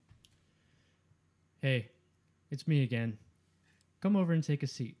Hey, it's me again. Come over and take a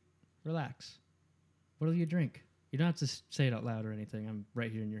seat. Relax. What'll you drink? You don't have to say it out loud or anything. I'm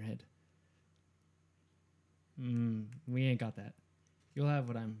right here in your head. We ain't got that. You'll have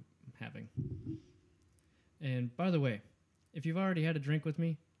what I'm having. And by the way, if you've already had a drink with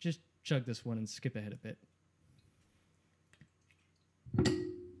me, just chug this one and skip ahead a bit.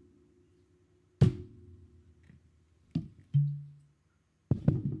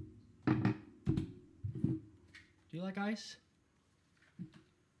 Do you like ice?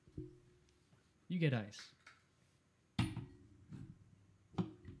 You get ice.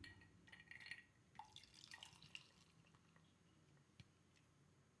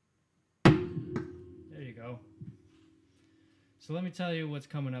 There you go. So let me tell you what's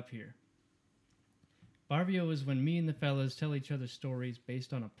coming up here. BarVIO is when me and the fellas tell each other stories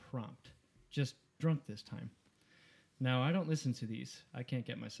based on a prompt. Just drunk this time. Now, I don't listen to these. I can't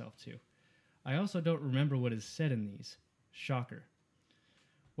get myself to. I also don't remember what is said in these. Shocker.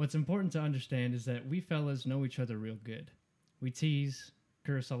 What's important to understand is that we fellas know each other real good. We tease,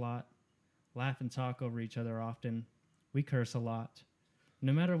 curse a lot, laugh and talk over each other often. We curse a lot.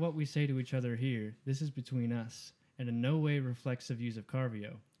 No matter what we say to each other here, this is between us, and in no way reflects the views of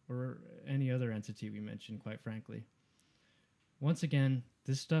BarVIO, or any other entity we mention, quite frankly. Once again,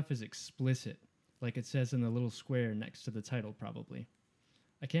 this stuff is explicit, like it says in the little square next to the title, probably.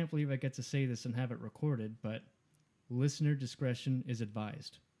 I can't believe I get to say this and have it recorded, but listener discretion is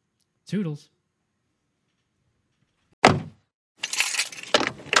advised. Toodles.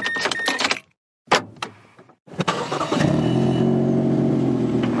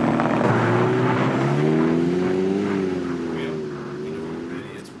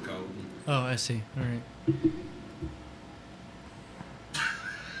 Oh, I see. All right.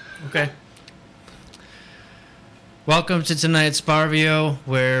 Okay. Welcome to tonight's BarVIO,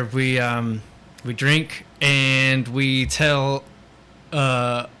 where we drink and we tell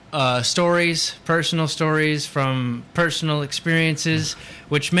stories, personal stories from personal experiences,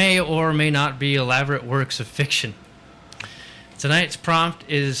 which may or may not be elaborate works of fiction. Tonight's prompt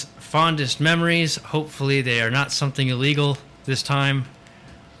is fondest memories. Hopefully they are not something illegal this time.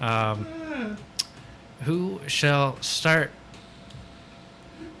 Who shall start?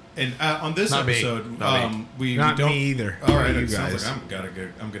 And on this Not episode, me. we Not don't. me either. All right, You it sounds guys. like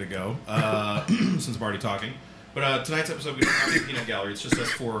I'm gonna go. Since I'm already talking, but tonight's episode we don't have the peanut gallery. It's just us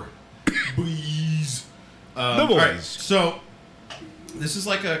four boys. The boys. All right, so this is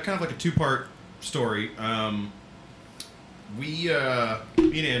like a kind of like a two-part story. Me and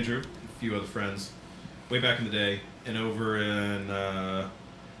Andrew, a few other friends, way back in the day, and over in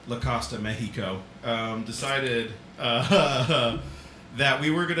La Costa, Mexico, decided that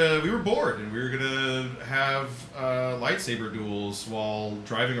we were bored and we were gonna have lightsaber duels while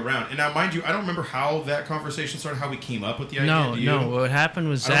driving around. And now, mind you, I don't remember how that conversation started, how we came up with the idea. No. What happened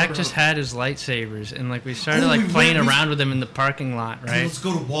was I don't Zach remember just how- had his lightsabers, and we started playing around with them in the parking lot, right? Let's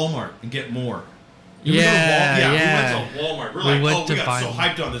go to Walmart and get more. Yeah, We went to Walmart. We We're went we to got buy so them.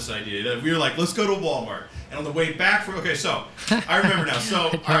 hyped on this idea that we were like, let's go to Walmart. And on the way back, so I remember now. So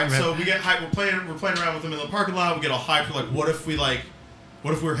all right, so we get hyped. We're playing around with them in the parking lot. We get all hyped. We're like,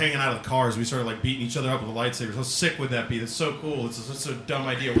 what if we were hanging out of the cars? We started beating each other up with the lightsabers. How sick would that be? That's so cool. It's such a dumb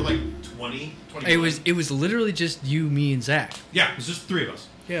idea. We're 20. It was literally just you, me, and Zach. Yeah, it was just three of us.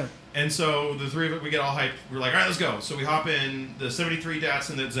 Yeah. And so the three of us, we get all hyped. We're like, all right, let's go. So we hop in the 73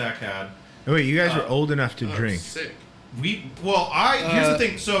 Datsun that Zach had. Oh, wait, you guys were old enough to drink. Sick. Here's the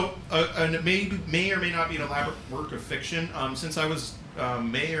thing. So, and it may or may not be an elaborate work of fiction. Since I was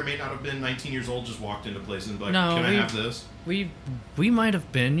may or may not have been 19 years old, just walked into places and be like, No, can I have this? We might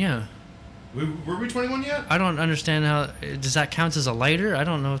have been, yeah. Were we 21 yet? I don't understand how. Does that count as a lighter? I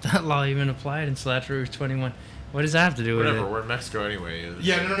don't know if that law even applied until after we were 21. What does that have to do with Whatever, it? we're in Mexico anyway.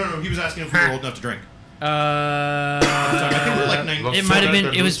 Yeah, no. He was asking if we were old enough to drink. I think we were like 9. It might have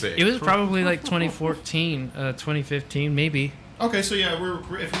been. It was probably 2014, 2015, maybe. Okay, so yeah, if we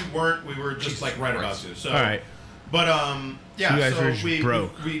weren't, we were just right about to. So, all right. But yeah, So you guys were just we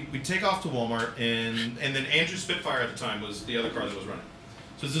broke. We take off to Walmart, and then Andrew Spitfire at the time was the other car that was running.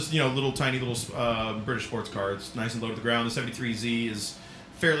 So it's this tiny little British sports car. It's nice and low to the ground. The 73Z is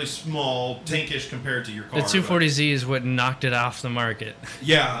fairly small, tankish compared to your car. The 240Z is what knocked it off the market.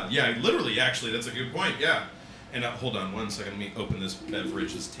 Yeah, literally, actually, that's a good point. Yeah. And hold on one second. Let me open this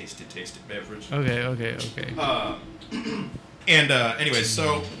beverage, this tasty beverage. Okay. Anyways,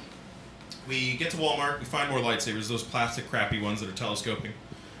 so we get to Walmart. We find more lightsabers, those plastic crappy ones that are telescoping.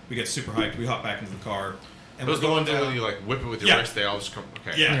 We get super hyped. We hop back into the car. And Those we're the going ones that down. when you like whip it with your Yeah. wrist, they all just come.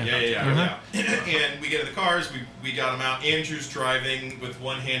 Okay. Yeah. And we get in the cars. We got him out. Andrew's driving with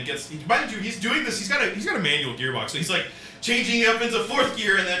one hand. Mind you, he's doing this. He's got a manual gearbox, so he's like changing it up into fourth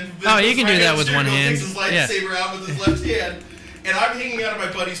gear, and then you can do that with one hand. Takes his lightsaber out with his left hand, and I'm hanging out of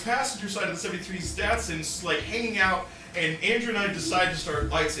my buddy's passenger side of the 73 Datsun's, like hanging out. And Andrew and I decide to start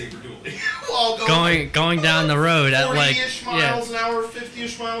lightsaber dueling while going down the road at like 40-ish miles an hour,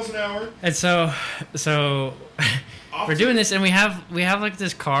 50-ish miles an hour. And so we're doing this, and we have like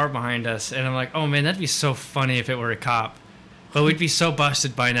this car behind us, and I'm like, oh man, that'd be so funny if it were a cop, but we'd be so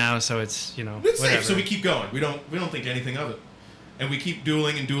busted by now. So it's it's whatever. safe. So we keep going. We don't think anything of it, and we keep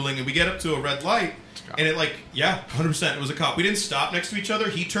dueling, and we get up to a red light, and it 100%, it was a cop. We didn't stop next to each other.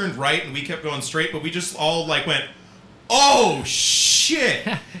 He turned right, and we kept going straight, but we just all went, oh shit!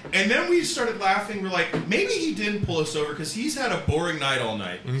 And then we started laughing. We're like, maybe he didn't pull us over because he's had a boring night all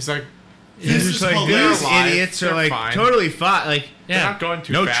night. And he's like, This is like hilarious. these idiots They're are like fine. totally fine. Like They're not going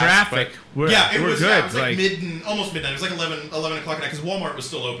too no fast, traffic. We're It was good. like almost midnight. It was like 11 o'clock at night because Walmart was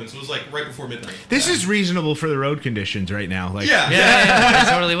still open, so it was like right before midnight. This is reasonable for the road conditions right now. Like Yeah, it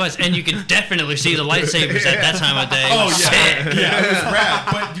totally was. And you could definitely see the lightsabers at that time of day. Oh, yeah. Shit. Yeah, it was rad.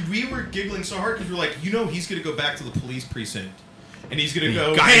 But we were giggling so hard because we were like, he's going to go back to the police precinct. And he's going to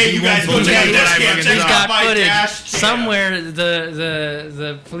go, hey, you guys go check out dash cam. He's Check out got my footage. dash cam. Somewhere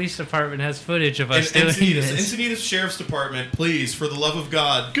the police department has footage of us doing this. Encinitas Sheriff's Department, please, for the love of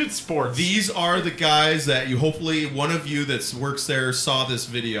God. Good sports. These are the guys that hopefully one of you that works there saw this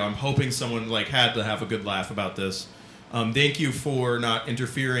video. I'm hoping someone had to have a good laugh about this. Thank you for not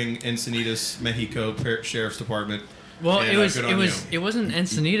interfering, Encinitas, Mexico Sheriff's Department. Well, And, it wasn't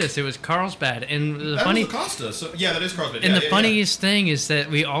Encinitas, it was Carlsbad. And the that funny was La Costa. So, yeah, that is Carlsbad. And the funniest thing is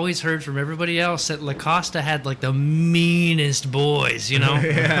that we always heard from everybody else that La Costa had the meanest boys,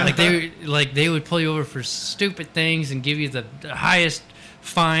 Yeah. they would pull you over for stupid things and give you the highest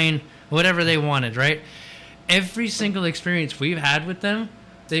fine, whatever they wanted, right? Every single experience we've had with them,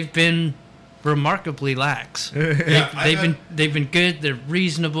 they've been remarkably lax. They've been good. They're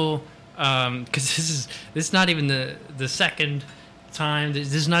reasonable. Because this is not even the second time.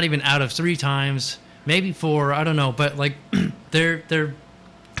 This is not even out of 3 times, maybe 4. I don't know, but they're.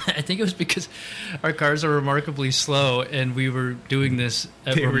 I think it was because our cars are remarkably slow, and we were doing this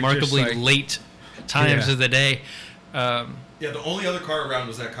at remarkably late times of the day. The only other car around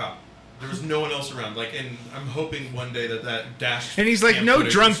was that cop. There was no one else around. And I'm hoping one day that dash. And he's like, no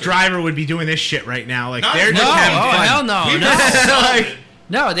drunk driver would be doing this shit right now. Like they're no, just having fun. Hell no.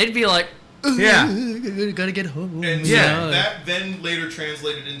 No, they'd be like, yeah, gotta get home. And that then later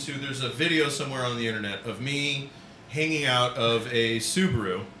translated into there's a video somewhere on the internet of me hanging out of a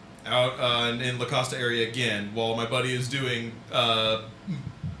Subaru out in La Costa area again while my buddy is doing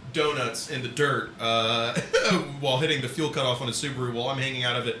donuts in the dirt while hitting the fuel cutoff on a Subaru while I'm hanging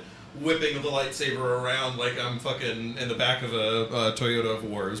out of it, whipping the lightsaber around like I'm fucking in the back of a Toyota of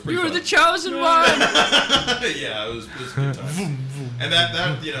War. It was pretty You were fun. the chosen one. Yeah, it was a good time. And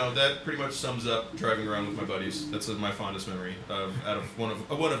that pretty much sums up driving around with my buddies. That's my fondest memory out of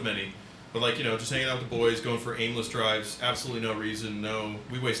one of many. But just hanging out with the boys, going for aimless drives, absolutely no reason,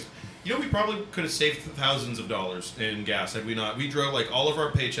 we wasted. We probably could have saved thousands of dollars in gas had we not. We drove all of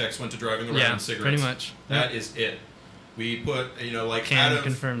our paychecks went to driving around and cigarettes. Pretty much. That is it. We put Can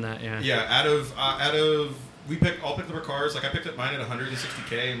confirm that, yeah. Yeah, out of all picked up our cars. I picked up mine at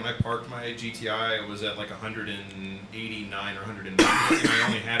 160K, and when I parked my GTI, it was at 189 or 190. And I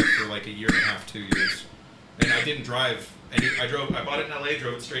only had it for a year and a half, 2 years. And I didn't drive. I bought it in LA,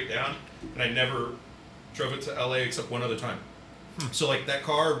 drove it straight down, and I never drove it to LA except one other time. So that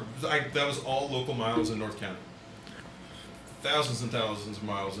car, that was all local miles in North County. Thousands and thousands of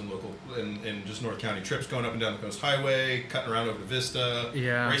miles in just North County trips, going up and down the Coast Highway, cutting around over to Vista,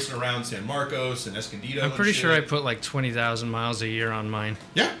 racing around San Marcos and Escondido. I'm pretty sure I put 20,000 miles a year on mine.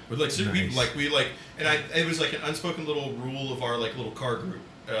 Yeah, but nice. It was an unspoken little rule of our little car group.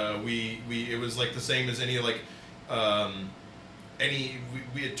 It was the same as any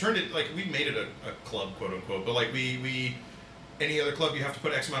we had turned it we made it a club, quote unquote, but we. Any other club, you have to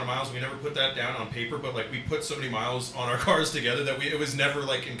put X amount of miles. We never put that down on paper, but we put so many miles on our cars together that it was never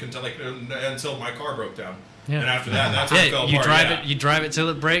until my car broke down. Yeah. And after that, that's when it fell apart. You drive it till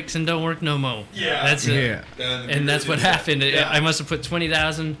it breaks and don't work no more. Yeah, that's it. Yeah. And that's what happened. Yeah. I must have put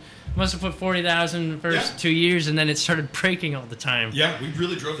 20,000. Must have put 40,000 the first 2 years, and then it started breaking all the time. Yeah, we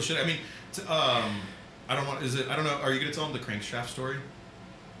really drove the shit. I mean, I don't know. Are you gonna tell them the crankshaft story?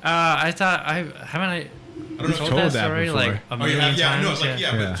 I thought I don't know if told that story before. A million times.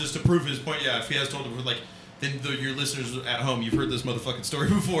 But just to prove his point, if he has told it, then your listeners at home, you've heard this motherfucking story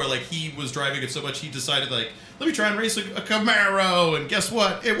before. Like, he was driving it so much, he decided, like, let me try and race a Camaro, and guess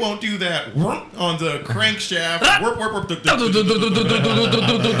what? It won't do that. On the crankshaft. It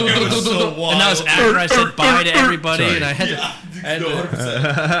was so wild. And that was after I said bye to everybody, and I had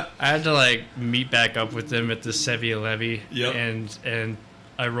to like meet back up with them at the Sevilla Levy, and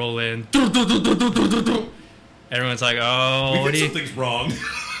I roll in. Everyone's like, "Oh, something's wrong."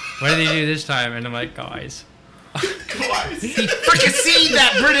 What did he do this time?" And I'm like, "Guys." He fricasseed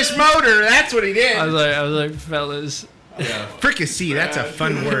that British motor. That's what he did. I was like, fellas. Yeah. Fricassee, that's a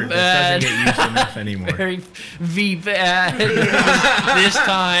fun word that doesn't get used enough anymore. Very bad this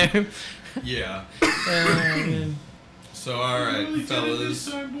time. Yeah. So, all right,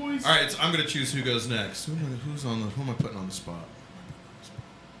 fellas. All right, so I'm gonna choose who goes next. Who am I putting on the spot?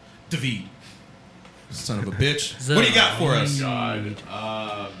 David. Son of a bitch. What do you got for us? God.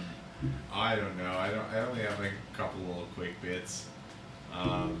 I don't know. I only have like a couple little quick bits.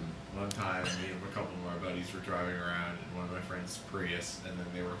 One time, me and a couple of my buddies were driving around in one of my friend's Prius, and then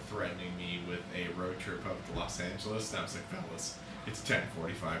they were threatening me with a road trip up to Los Angeles. And I was like, fellas, it's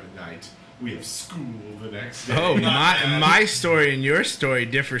 10:45 at night. We have school the next day. Oh, my story and your story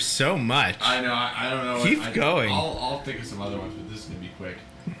differ so much. I know. I don't know. Keep going. I'll think of some other ones, but this is gonna be quick.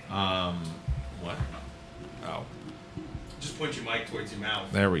 What? Oh. Just point your mic towards your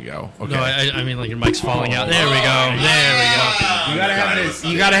mouth. There we go. Okay. No, I mean like your mic's falling out. There we go. There we go.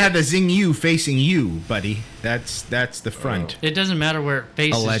 You gotta have the zing you facing you, buddy. That's the front. It doesn't matter where it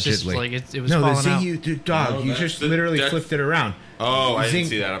faces. Allegedly. It was no, falling the zing out. you, dude, dog. You just literally flipped it around. Oh, I didn't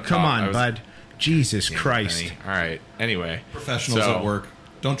see that up top. Come on, bud. Jesus Christ. All right. Anyway. Professionals at work.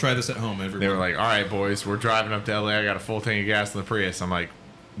 Don't try this at home, everyone. They were like, all right, boys, we're driving up to LA. I got a full tank of gas in the Prius. I'm like,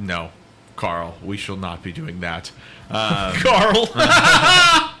 no, Carl, we shall not be doing that. Carl.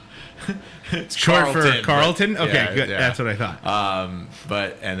 It's short Carlton, for Carlton? but- Okay, yeah, good. yeah. That's what I thought.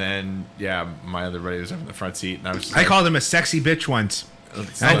 And then, my other buddy was up in the front seat, and I was just I like, called him a sexy bitch once.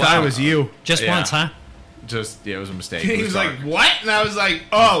 It's I not thought it loud. was you. Just Yeah. once, huh? It was a mistake. He It was dark. like, what? And I was like,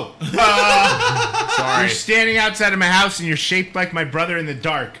 oh. sorry. You're standing outside of my house and you're shaped like my brother in the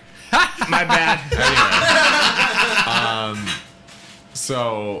dark. My bad. Anyway.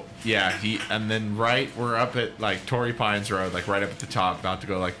 So, yeah, and then we're up at, like, Torrey Pines Road, like, right up at the top, about to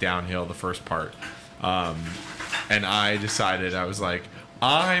go, like, downhill the first part. And I decided, I was like,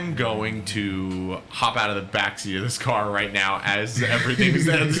 I'm going to hop out of the backseat of this car right now as everything's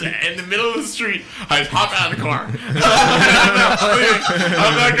in the middle of the street. I just hop out of the car. I'm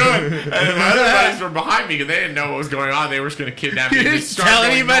not going. And my other buddies were behind me because they didn't know what was going on. They were just going to kidnap me. You and didn't start tell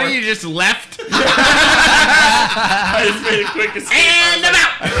going anybody? north. You just left? I just made a quick escape. And I'm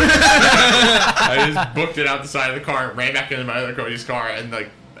out! I just booked it out the side of the car, ran back into my other buddy's car, and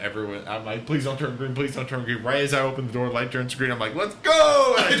like everyone, I'm like, please don't turn green, please don't turn green. Right as I open the door, the light turns green. I'm like, let's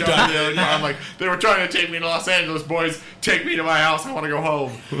go! And I jumped in the other car. I'm like, they were trying to take me to Los Angeles, boys. Take me to my house. I want to go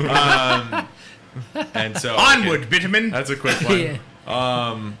home. And so Onward, Bitterman. that's a quick one. Yeah.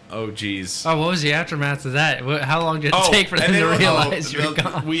 Oh geez. Oh, what was the aftermath of that? How long did it take for them and to then- realize you were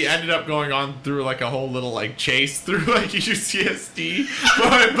gone? We ended up going on through like a whole little like chase through like UCSD. But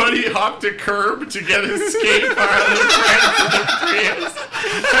my buddy hopped a curb to get escape our other friends in the Prius.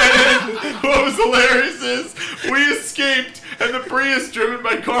 And then what was hilarious is we escaped, and the Prius driven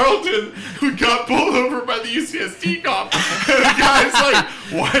by Carlton, who got pulled over by the UCSD cop. And the guy's like,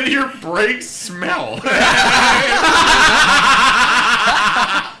 "Why do your brakes smell?"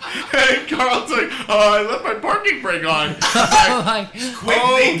 And Carl's like, "Oh, I left my parking brake on." Like,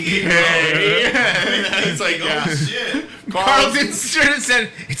 Okay. And it's like, yeah. Oh, shit. Carlton should have said,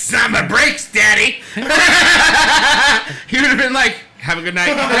 it's not my brakes, Daddy. He would have been like, have a good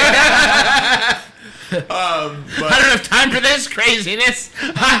night. I But don't have time for this craziness.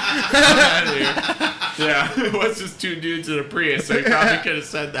 yeah, it was just two dudes in a Prius, so he probably could have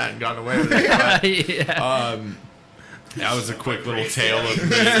said that and gone away with it. But, yeah. that was a quick little tale of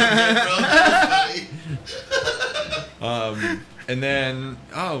me. And then,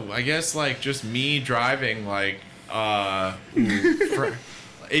 I guess like just me driving, like,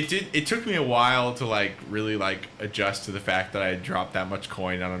 it took me a while to like really like adjust to the fact that I had dropped that much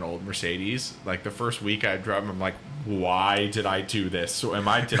coin on an old Mercedes. Like the first week I drove, I'm like, why did I do this? So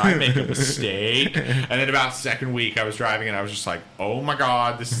did I make a mistake? And then about second week I was driving and I was just like, oh my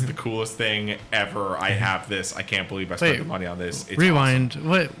god, this is the coolest thing ever. I have this. I can't believe I spent the money on this. It's Rewind.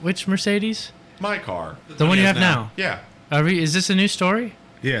 Which Mercedes? awesome. My car. The one you have now. Yeah. Is this a new story?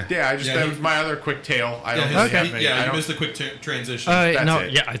 Yeah. Yeah, Yeah, that was my other quick tale. I don't Yeah, really Okay. have many. I you don't- missed the quick transition. That's No,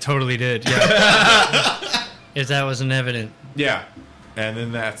 it. yeah, I totally did. Yeah. If that wasn't evident. Yeah. And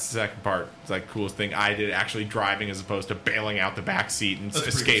then that's the second part. It's like coolest thing I did, actually driving as opposed to bailing out the back seat and That's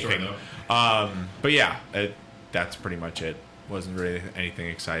a pretty good escaping. story, But yeah, that's pretty much it. Wasn't really anything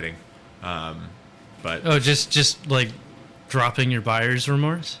exciting. But Oh, just like dropping your buyer's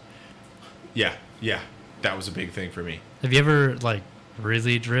remorse? yeah, that was a big thing for me. Have you ever like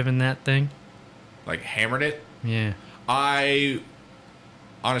really driven that thing? Like hammered it. Yeah. On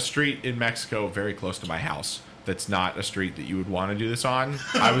a street in Mexico very close to my house, that's not a street that you would want to do this on.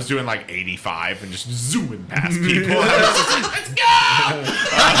 I was doing like 85 and just zooming past people. I was just like, let's go!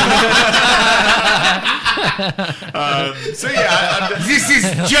 So yeah, This is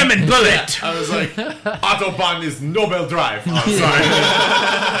German bullet. I was like, Autobahn is Nobel Drive. Oh,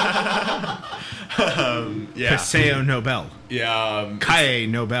 sorry. Yeah. Paseo Nobel. Yeah. Calle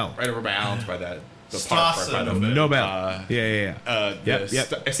Nobel. Right over by Allen's by that. The park right by the Nobel. Yeah.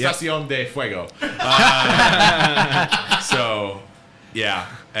 Estación de Fuego. So, yeah.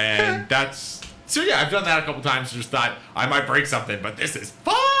 And that's... So, yeah, I've done that a couple times. Just thought I might break something, but this is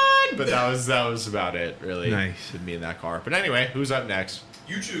fun! But that was about it, really. Nice. With me in that car. But anyway, who's up next?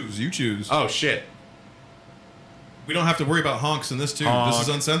 You choose. Oh, shit. We don't have to worry about honks in this, too. Honk. This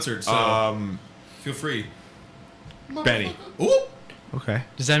is uncensored, so feel free. Benny. Ooh! Okay.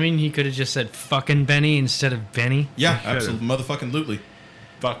 Does that mean he could have just said fucking Benny instead of Benny? Yeah, absolutely. Motherfucking lootly.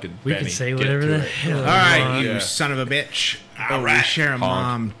 Fucking We Benny. can say Get whatever to the it. hell. All right, we you want. son of a bitch. All We right. share a Honk.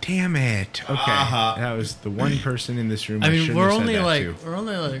 mom. Damn it. Okay. Uh-huh. That was the one person in this room. I mean, shouldn't we're have said only that like to. we're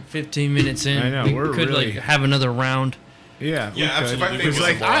only like 15 minutes in. I know, We we're could really- like have another round. Yeah. Yeah, absolutely. Because We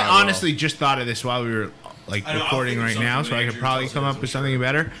like will. I honestly just thought of this while we were like I know, I'll recording think of right now, something so I could major, probably also, come up so with sure. something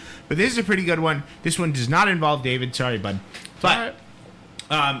better. But this is a pretty good one. This one does not involve David. Sorry, bud. But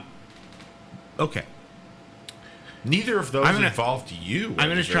okay. Neither of those I'm gonna- involved you. I'm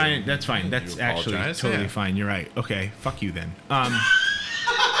gonna try and that's fine. That's You actually apologize? totally Yeah. fine. You're right. Okay, fuck you then. Honk.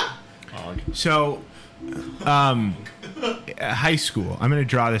 So, high school. I'm gonna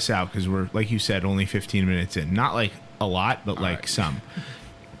draw this out because we're, like you said, only 15 minutes in. Not like a lot, but like right. some.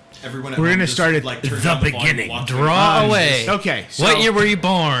 Everyone at We're home gonna just, start at like, the turn down volume and beginning. walk Draw away. Okay. So, What year were you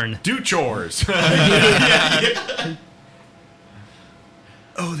born? Do chores.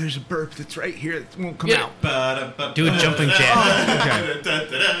 Oh, there's a burp that's right here that won't come Yeah. out. Do a jumping jack.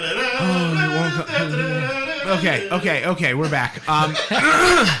 Okay, we're back.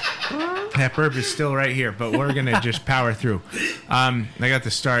 That burp is still right here, but we're gonna just power through. I got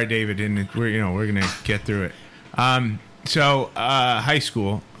the star, David, and we're gonna get through it. So high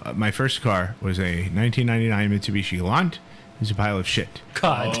school, my first car was a 1999 Mitsubishi Galant. It was a pile of shit.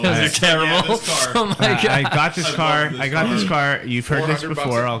 God, Oh, those yeah, are terrible. this car. Oh my God. I got this car. love this I got this car. You've heard this 400 before.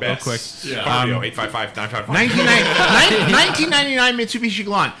 bucks I'll at go best. quick. Yeah. BarVIO, 855-955. 1999 Mitsubishi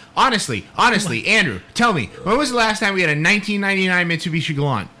Galant. Honestly, Andrew, tell me, when was the last time we had a 1999 Mitsubishi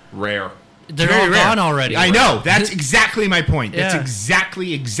Galant? Rare. They're Very all rare. gone already. I know. That's exactly my point. That's Yeah.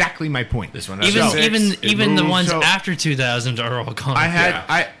 exactly my point. This one has Even a six. It even the moves. ones So- after 2000 are all gone. I had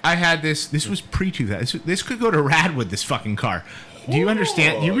Yeah. I had this. This was pre-2000. This could go to Radwood. This fucking car. Do you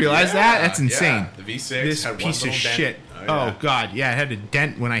understand? Do you realize Yeah, that? That's insane. yeah. The V6 This had one piece of little dent. shit. Oh, Oh yeah. god, yeah. It had a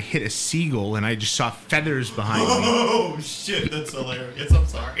dent when I hit a seagull, and I just saw feathers behind me. Oh shit, that's hilarious. I'm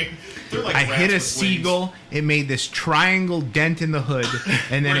sorry. They're like I rats hit a with seagull. It made this triangle dent in the hood,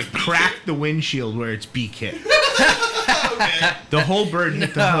 and then Where it its beak cracked the windshield where its beak hit. wings. Okay. The whole bird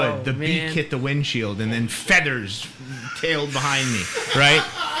hit the No, hood. The beak man. hit the windshield, and then feathers tailed behind me. Right.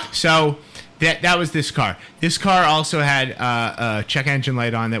 So that was this car. This car also had a check engine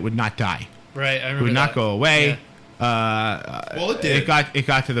light on that would not die. right. I It remember would not that. go away. Well, it did. It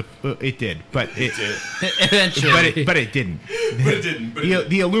got to the. It did, but it. Eventually. But it didn't. But it didn't. But it didn't.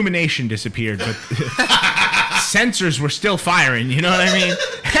 The illumination disappeared, but sensors were still firing. You know what I mean?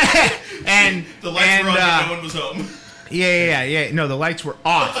 and The lights and, were on, but no one was home. yeah. No, the lights were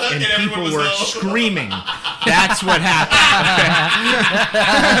off, and And everyone people was were home. screaming. That's what happened.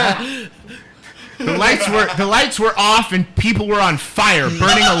 The lights were off, and people were on fire,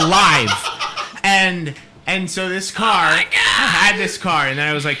 burning alive. And so this car, I had this car, and then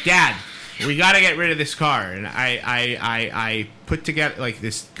I was like, Dad, we got to get rid of this car. And I put together like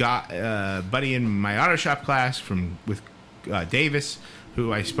this guy, buddy in my auto shop class with Davis,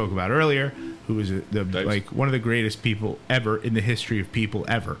 who I spoke about earlier, who was like one of the greatest people ever in the history of people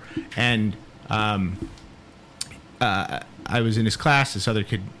ever. And I was in his class. This other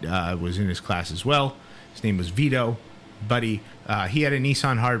kid was in his class as well. His name was Vito, buddy. He had a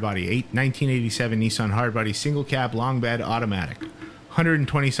Nissan hardbody, 1987 Nissan hardbody, single cab, long bed, automatic,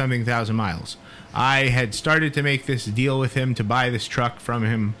 120-something thousand miles. I had started to make this deal with him to buy this truck from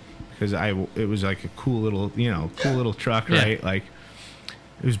him because it was like a cool little truck, Yeah. right? Like,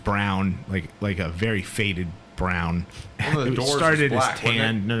 It was brown, like a very faded brown. One of the It doors started was black, as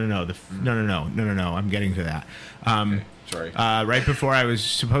tan. No. No. I'm getting to that. Okay, sorry. Right before I was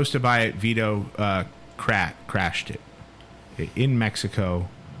supposed to buy it, Vito crashed it in Mexico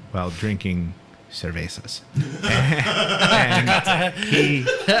while drinking cervezas, and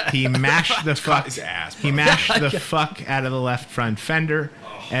he mashed the fuck his ass, he mashed the fuck out of the left front fender,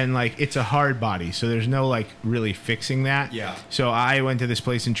 and like it's a hard body, so there's no like really fixing that. Yeah. So I went to this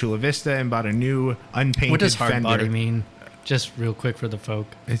place in Chula Vista and bought a new unpainted What does hard fender. body mean? Just real quick for the folk.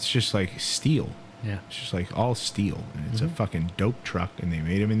 It's just like steel. Yeah. It's just like all steel, and it's a fucking dope truck, and they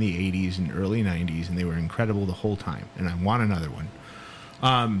made them in the 80s and early 90s, and they were incredible the whole time, and I want another one.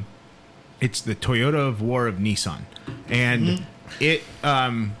 It's the Toyota of War of Nissan, and it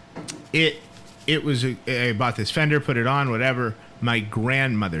was I bought this fender, put it on, whatever. My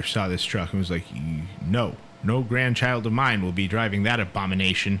grandmother saw this truck and was like, no grandchild of mine will be driving that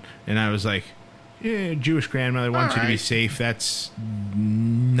abomination. And I was like, yeah, Jewish grandmother wants you to be safe. That's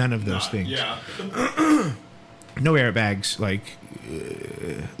none of those things. Yeah. No airbags. Like,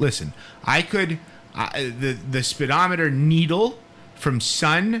 listen, I could. The speedometer needle from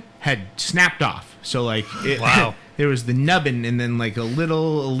Sun had snapped off. So like, Wow. There was the nubbin and then like a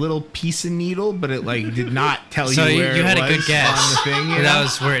little piece of needle, but it like did not tell So you where you had it a was good guess. on the thing. You But know? that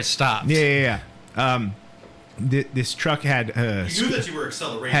was where it stopped. Yeah. This truck had You knew that you were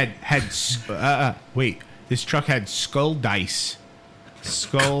accelerating. wait. This truck had skull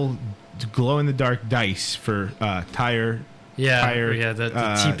glow in the dark dice for tire. Yeah, Tire, the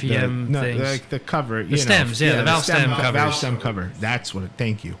TPM things. like the cover, The stems, the valve stem covers. valve stem cover. That's what.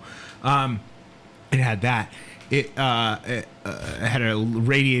 Thank you. It had that. It had a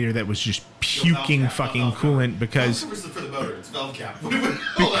radiator that was just puking fucking coolant because Valve for the motor. It's valve cap.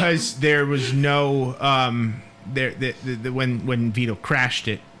 because there was no when Vito crashed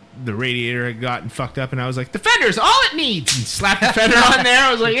it, the radiator had gotten fucked up, and I was like, the fender's all it needs, and slapped the fender on there.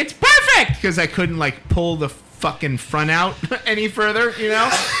 I was like, it's perfect, because I couldn't like pull the fucking front out any further, you know.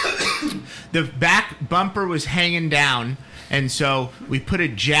 The back bumper was hanging down, and so we put a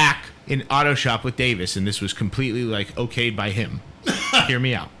jack in auto shop with Davis, and this was completely like okayed by him. Hear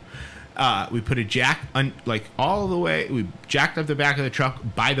me out. We put a jack like all the way. We jacked up the back of the truck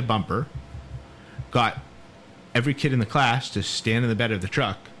by the bumper. Got every kid in the class to stand in the bed of the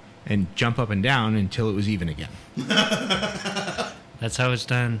truck and jump up and down until it was even again. That's how it's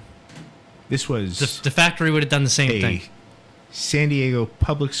done. This was The factory would have done the same a thing. San Diego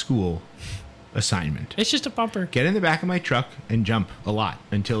public school assignment. It's just a bumper. Get in the back of my truck and jump a lot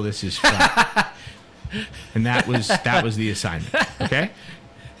until this is flat. And that was the assignment. Okay?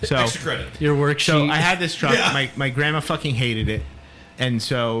 So Extra credit. Your worksheet. So I had this truck. Yeah. My grandma fucking hated it, and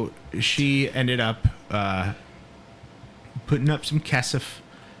so she ended up putting up some kesef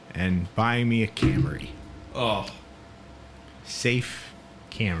and buying me a Camry, Oh. safe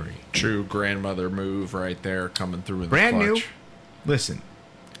Camry, True grandmother move right there, coming through in brand the new. clutch. Listen,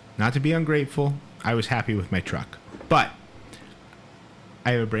 not to be ungrateful, I was happy with my truck, but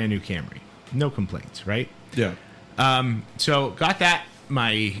I have a brand new Camry. No complaints, right? Yeah. So got that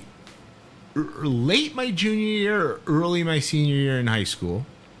late my junior year, or early my senior year in high school.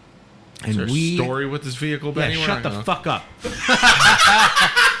 Is there a story with this vehicle? Yeah, anywhere? shut the fuck up.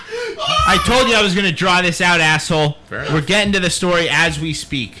 I told you I was going to draw this out, asshole. Fair enough. We're getting to the story as we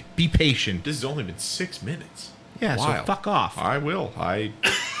speak. Be patient. This has only been 6 minutes. Yeah, so Wild. fuck off. I will.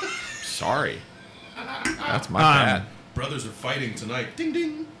 Sorry. That's my bad. Brothers are fighting tonight. Ding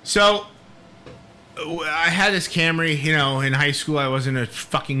ding. So I had this Camry, you know, in high school. I wasn't a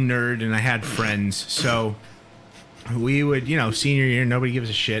fucking nerd and I had friends. So we would, you know, senior year, nobody gives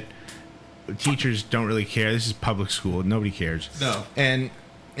a shit. Teachers don't really care. This is public school. Nobody cares. No.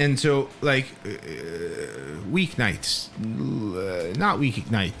 And so, like, weeknights, not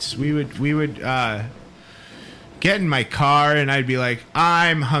weeknights, we would get in my car and I'd be like,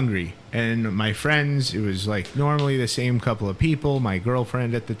 I'm hungry. And my friends, it was like normally the same couple of people, my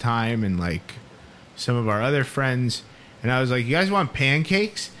girlfriend at the time and like some of our other friends. And I was like, you guys want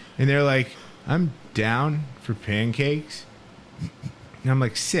pancakes? And they're like, I'm down for pancakes. And I'm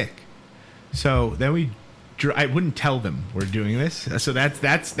like, sick. So then I wouldn't tell them we're doing this. So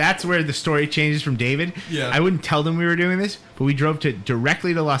that's where the story changes from David. Yeah. I wouldn't tell them we were doing this, but we drove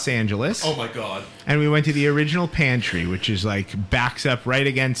directly to Los Angeles. Oh my god. And we went to the original pantry, which is like backs up right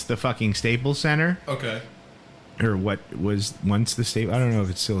against the fucking Staples Center, Okay. or what was once the Staples. I don't know if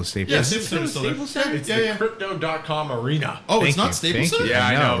it's still a Staples. Yeah, Is it Staples Center's still there. It's Yeah, the yeah. Crypto.com arena. Oh, Thank it's not you. Staples Thank you. Center? Yeah,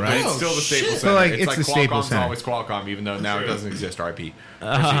 I know, right? Oh, It's still the shit. Staples But, Center. like, it's it's like the Staples Qualcomm's Center. always Qualcomm, even though now it doesn't exist. RIP.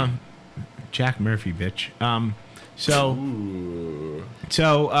 Jack Murphy, bitch. So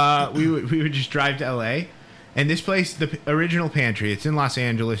So we would just drive to L.A., and this place, the original pantry, it's in Los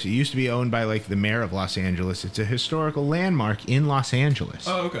Angeles. It used to be owned by, like, the mayor of Los Angeles. It's a historical landmark in Los Angeles.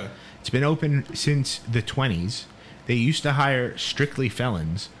 Oh, okay. It's been open since the 20s. They used to hire strictly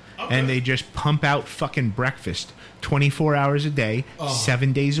felons, and they just pump out fucking breakfast 24 hours a day,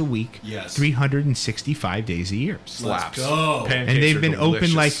 7 days a week, 365 days a year. Slaps. Let's go. And they've been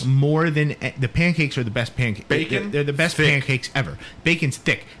open like more than the pancakes are the best pancakes. Bacon? They're the best pancakes ever. Bacon's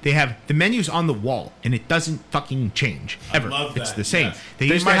thick. They have the menus on the wall, and it doesn't fucking change ever. love that. It's the same. Yes. They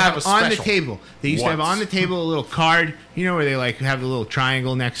They used to might have have a on the special table. They used to have once. on the table a little card. You know where they like have the little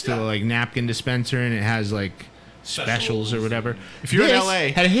triangle next to the like napkin dispenser, and it has like specials or whatever. If you're in This LA,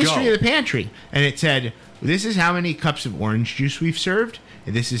 had a history go. of the pantry, and it said, "This is how many cups of orange juice we've served,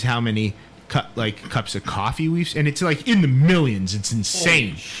 and this is how many cups of coffee we've." And it's like in the millions. It's insane.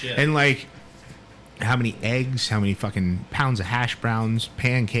 Holy shit. And like how many eggs, how many fucking pounds of hash browns,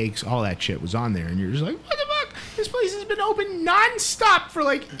 pancakes, all that shit was on there, and you're just like, what the fuck? This place has been open nonstop for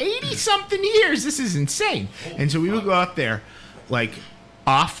like 80 something years. This is insane. And so we would go up there like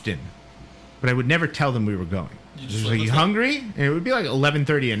often, but I would never tell them we were going. just Like, like, you let's go. hungry? And it would be like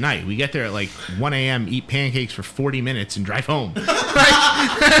 11:30 at night. We get there at like 1 a.m., eat pancakes for 40 minutes, and drive home. That's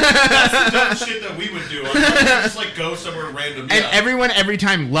the dumb shit that we would do. I'd just like go somewhere random. And Yeah. everyone every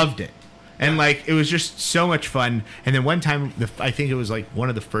time loved it. And like it was just so much fun. And then one time, I think it was like one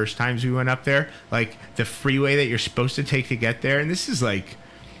of the first times we went up there, like the freeway that you're supposed to take to get there. And this is like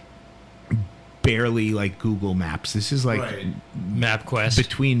barely like Google Maps. This is like Right. MapQuest.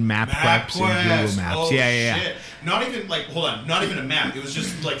 between MapQuest and Google Maps. Oh, yeah. shit. Not even like hold on, not even a map. It was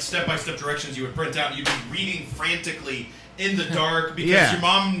just like step-by-step directions you would print out and you'd be reading frantically in the dark because Yeah. your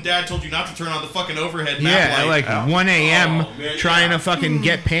mom and dad told you not to turn on the fucking overhead map Yeah, at light. like 1 a.m. Oh, man, trying yeah. to fucking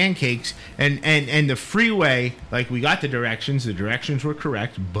get pancakes. And the freeway, like we got the directions were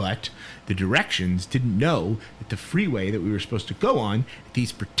correct, but the directions didn't know that the freeway that we were supposed to go on at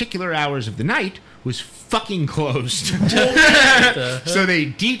these particular hours of the night was fucking closed. So they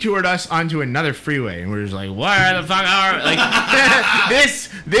detoured us onto another freeway, and we were just like, "Where the fuck are?" Like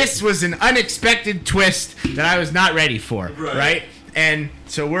this was an unexpected twist that I was not ready for, right? And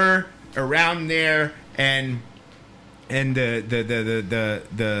so we're around there, and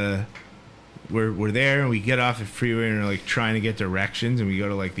we're there, and we get off the freeway, and we're like trying to get directions, and we go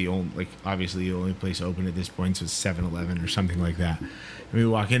to like the only, like obviously the only place open at this point was 7-Eleven or something like that, and we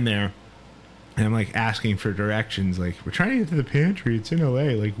walk in there. And I'm like asking for directions, like, we're trying to get to the pantry. It's in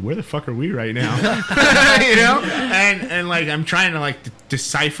LA. Like, where the fuck are we right now? You know? And like, I'm trying to like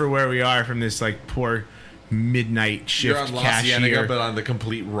decipher where we are from this like poor midnight shift You're on La cashier. Cienega, but on the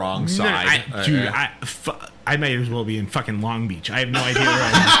complete wrong side. I might as well be in fucking Long Beach. I have no idea where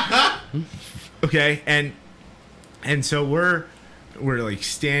I am. Okay, and so we're like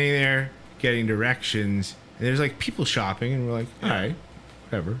standing there getting directions, and there's like people shopping, and we're like, all right,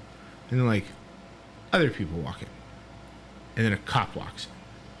 whatever. And then like other people walk in, and then a cop walks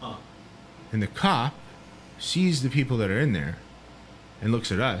in, and the cop sees the people that are in there, and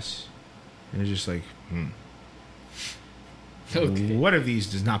looks at us, and is just like, Okay. What of these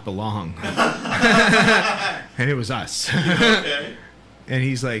does not belong? And it was us. Okay. And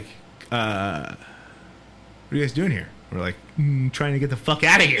he's like, what are you guys doing here? We're like, trying to get the fuck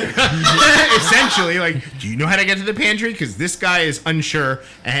out of here. Essentially, like, do you know how to get to the pantry? Because this guy is unsure,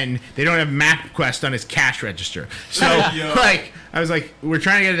 and they don't have MapQuest on his cash register. So, Yo. like, I was like, we're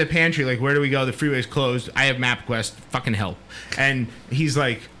trying to get to the pantry. Like, where do we go? The freeway's closed. I have MapQuest. Fucking help. And he's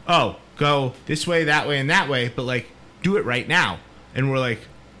like, oh, go this way, that way, and that way. But, like, do it right now. And we're like,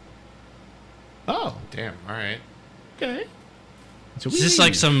 oh, Damn, all right. okay. So Is this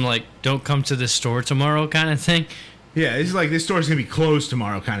like some like don't come to the store tomorrow kind of thing? Yeah, this is like this store's gonna be closed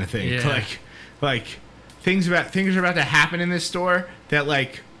tomorrow kind of thing. Yeah. Like things are about to happen in this store that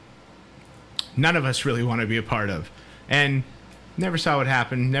like none of us really want to be a part of. And never saw what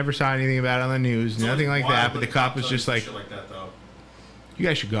happened, never saw anything about it on the news, It's nothing like wild that, but when the cop was tells you just like, shit like that, though. you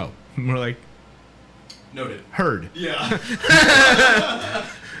guys should go. And we're like, Noted. heard. Yeah.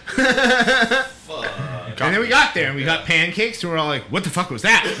 Fuck. And then we got there and we got pancakes and we're all like, what the fuck was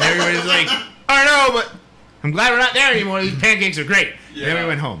that? And everybody's like, I don't know, but I'm glad we're not there anymore. These pancakes are great. And then we Yeah.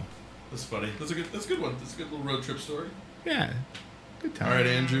 went home. That's funny. That's a good one. That's a good little road trip story. Yeah. Good time. All right,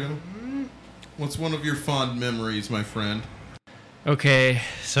 Andrew. What's one of your fond memories, my friend? Okay,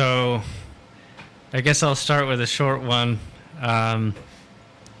 so I guess I'll start with a short one.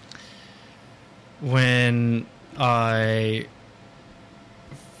 When I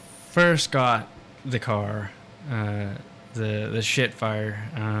first got the car, the shit fire.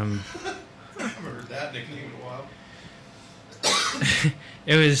 I haven't heard that nickname in a while.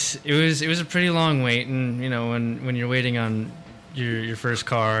 it was a pretty long wait, and you know when you're waiting on your first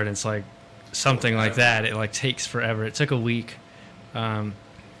car and it's like something like that, it like takes forever. It took a week, and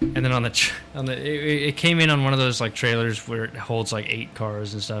then it came in on one of those like trailers where it holds like 8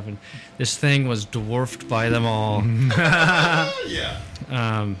 cars and stuff, and this thing was dwarfed by them all. Yeah.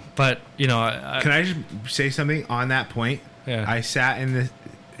 But you know, Can I just say something on that point? Yeah. I sat in the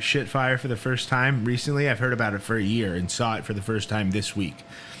shit fire for the first time recently. I've heard about it for a year and saw it for the first time this week.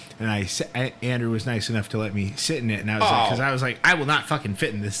 And Andrew was nice enough to let me sit in it, and I was like, because I was like, I will not fucking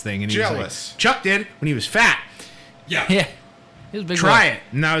fit in this thing. And he was Jealous. like, Chuck did when he was fat. Yeah. yeah, it was a big Try boy. it.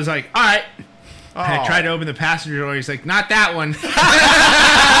 And I was like, all right. Oh. And I tried to open the passenger door. He's like, not that one. Broke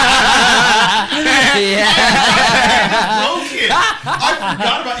it. I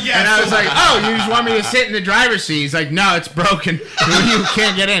forgot about And I was like, oh, you just want me to sit in the driver's seat? He's like, no, it's broken. You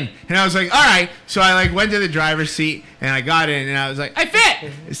can't get in. And I was like, all right. So I like went to the driver's seat and I got in and I was like, I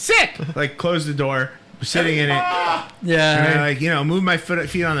fit. It's sick. Like closed the door, was sitting in it. Yeah. And I like, moved my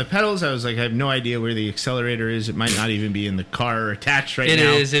feet on the pedals. I was like, I have no idea where the accelerator is. It might not even be in the car or attached right now. It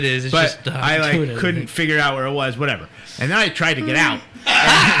is. It's But just I like doing it. couldn't figure out where it was, whatever. And then I tried to get out.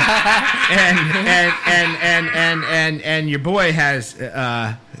 And your boy has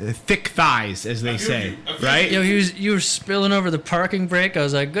thick thighs, as they say, right? Yo, you were spilling over the parking brake. I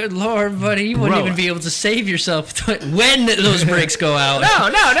was like, good Lord, buddy, you wouldn't Bro. even be able to save yourself when those brakes go out. No,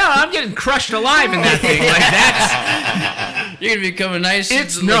 I'm getting crushed alive in that thing. Like that's. You're gonna become a nice,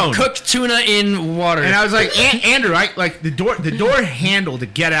 It's like, known. cooked tuna in water. And I was like, Andrew, like the door handle to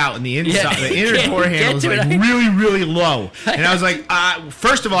get out, and the inside, the inner can't door handle is get like to it. really, really low. And I was like,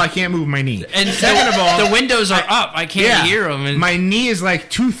 first of all, I can't move my knee. and second of all, the windows are up. I can't hear them. And my knee is like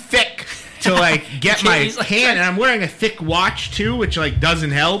too thick to like get my He's like hand, and I'm wearing a thick watch too, which like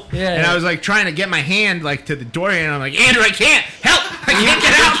doesn't help. Yeah. And I was like trying to get my hand like to the door handle. I'm like, Andrew, I can't help. I can't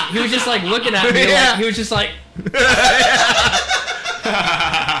get out. he was just like looking at me. Yeah. Like, he was just like.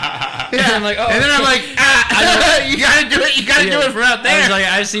 Yeah. I'm like, oh, and then I'm like, you gotta do it. You gotta do it from out there. I was like,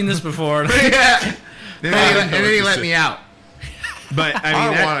 I've seen this before. Yeah. And then he let me out. But I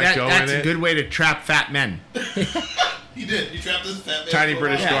mean, don't wanna go that's in a it. good way to trap fat men. You did. You trapped this fat man. Tiny for a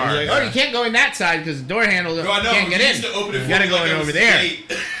British while. car. He's like, oh, you can't go in that side because the door handle No, I know. can't get He in. used to open it You for gotta me go like in I was over there.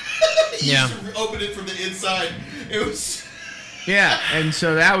 8. He Yeah. used to open it from the inside. It was. Yeah, and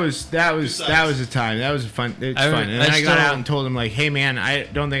so that was a time. That was fun. It's I- fun. And I then I got still- out and told him like, hey man, I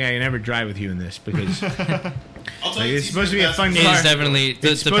don't think I can ever drive with you in this because I'll tell Like, you, it's supposed to be a fun It car. is definitely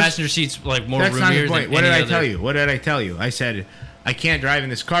the It's supposed- passenger seat's like more that's not roomier the point. than What did any I tell other. you? What did I tell you? I said I can't drive in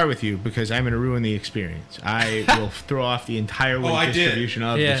this car with you because I'm going to ruin the experience. I will throw off the entire weight I did. distribution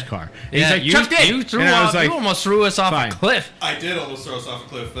of Yeah. this car. And Yeah, he's like, you, Chuck did. you threw and I was off. like, You almost threw us off fine. a cliff. I did almost throw us off a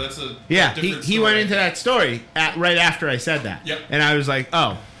cliff, but that's a yeah. different He went story. into that story right after I said that. Yep. And I was like,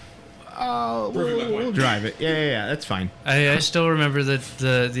 oh, Proving my point. we'll drive it. Yeah. That's fine. I still remember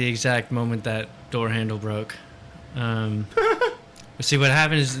the exact moment that door handle broke. See, what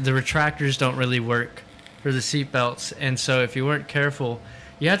happened is the retractors don't really work for the seatbelts, and so if you weren't careful,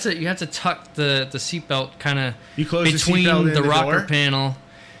 you had to tuck the seatbelt kind of You close the between seatbelt in the the rocker door? panel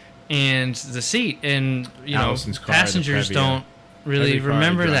and the seat, and Allison's car, the passengers BarVIO. don't really Every car I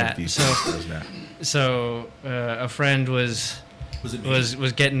remember drive that. these So days does that. a friend was it me?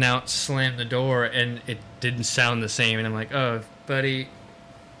 was getting out, slammed the door, and it didn't sound the same. And I'm like, oh, buddy,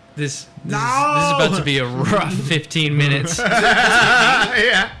 this is about to be a rough 15 minutes.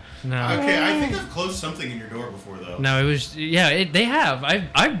 Yeah. No, Okay, I think I've closed something in your door before, though. no, it was they have.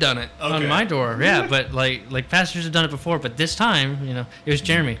 I've done it on Okay. my door. Yeah, but like passengers have done it before. But this time, it was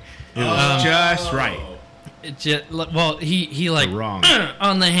Jeremy. It was just right. It just, well, he like Wrong.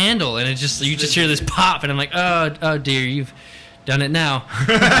 on the handle, and you just hear this pop, and I'm like, oh dear, you've done it now.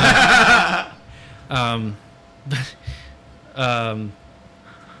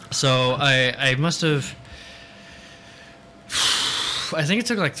 So I must have. I think it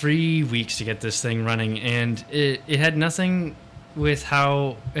took like 3 weeks to get this thing running, and it had nothing with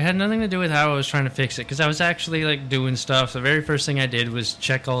how it had nothing to do with how I was trying to fix it, because I was actually like doing stuff. The very first thing I did was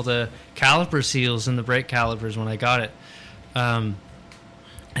check all the caliper seals and the brake calipers when I got it, and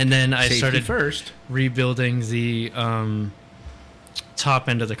then I Safety started first. rebuilding the top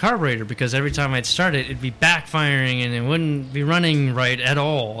end of the carburetor, because every time I'd start it, it'd be backfiring and it wouldn't be running right at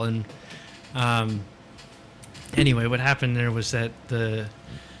all. And anyway, what happened there was that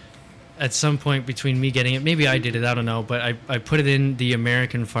at some point between me getting it, maybe I did it, I don't know, but I put it in the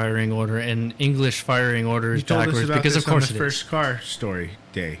American firing order, and English firing order is You told us backwards, about because this of course on it the is. first car story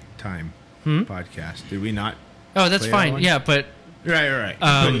day time podcast. Did we not? Oh, that's play that fine. one? Yeah, but Right.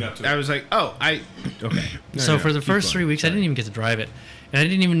 Building up to it. I was like, oh, I okay. No, so no, for the keep first going. 3 weeks, I Sorry. didn't even get to drive it. And I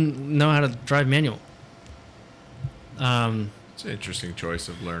didn't even know how to drive manual. It's an interesting choice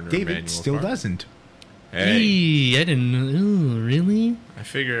of learner. David manual still car. doesn't. Hey, I didn't know. Ooh, really? I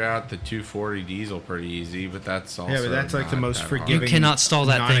figured out the 240 diesel pretty easy, but that's also Yeah, but that's like the not most that hard. forgiving. You cannot stall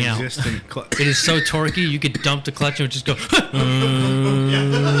that thing out. non-existent clutch. It is so torquey, you could dump the clutch and it would just go.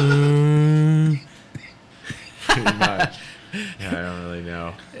 Pretty much. Yeah, I don't really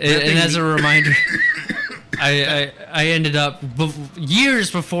know. And as a reminder, I ended up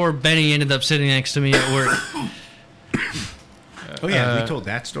years before Benny ended up sitting next to me at work. Oh yeah, we told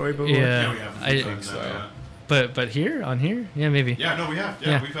that story before. Yeah, we have. I- Done that, yeah. but here on here, yeah, maybe. Yeah, no, we have. Yeah,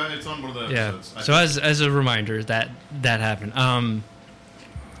 Yeah. we've had it's on one of the Yeah. episodes. So as a reminder that happened.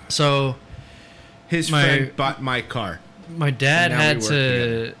 So His friend bought my car. my dad And now had we work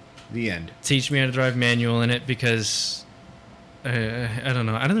to together. The end. teach me how to drive manual in it because I don't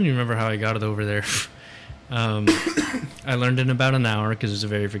know. I don't even remember how I got it over there. I learned in about an hour because it was a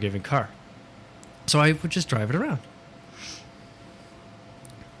very forgiving car. So I would just drive it around.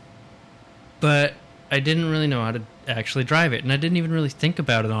 But I didn't really know how to actually drive it. And I didn't even really think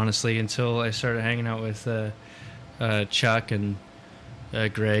about it, honestly, until I started hanging out with Chuck and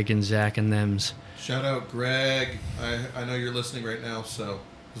Greg and Zach and thems. Shout out Greg. I know you're listening right now, so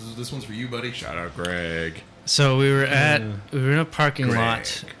this one's for you, buddy. Shout out Greg. So we were in a parking Greg.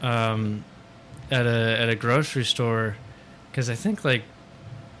 lot at a grocery store because I think like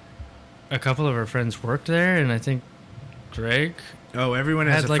a couple of our friends worked there, and I think Greg Oh, everyone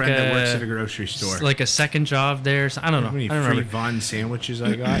has had a like friend that works at a grocery store. like a second job there. So I don't know. How many I don't free remember. Von sandwiches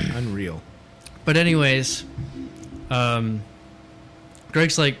I got? Unreal. But anyways,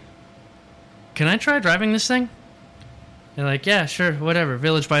 Greg's like, "Can I try driving this thing?" And like, "Yeah, sure, whatever.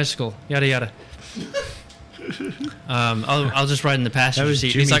 Village bicycle, yada yada." I'll just ride in the That passenger was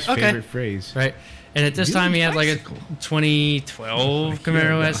seat. Jimmy's He's like, "Okay." favorite phrase. Right. And at this time, he had like a Bicycle. 2012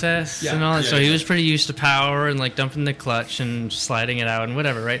 Camaro SS Yeah, and all that. yeah, So he yeah. was pretty used to power and like dumping the clutch and sliding it out and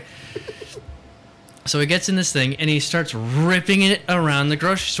whatever, right? So he gets in this thing and he starts ripping it around the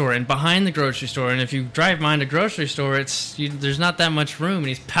grocery store and behind the grocery store. And if you drive behind a grocery store, there's not that much room. And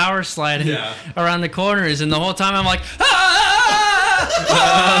he's power sliding Yeah. around the corners. And the whole time I'm like,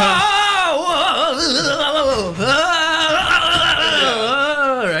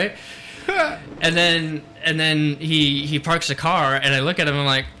 right? And then he parks the car, and I look at him, and I'm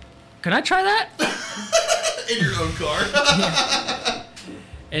like, "Can I try that?" In your own car.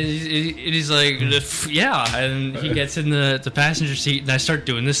 And he's like, "Yeah." And he gets in the passenger seat, and I start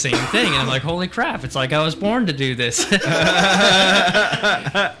doing the same thing, and I'm like, "Holy crap! It's like I was born to do this."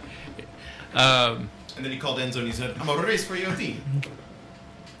 And then he called Enzo and he said, "I'm a race for your team."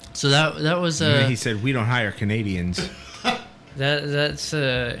 So that was And then he said, "We don't hire Canadians." that's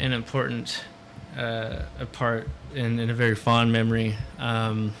an important a part in a very fond memory.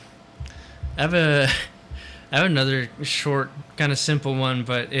 I have another short, kind of simple one,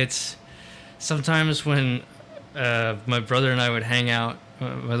 but it's sometimes when my brother and I would hang out,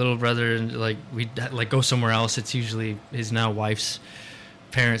 my little brother, and like we'd like go somewhere else. It's usually his now wife's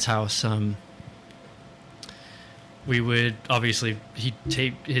parents' house. We would obviously he'd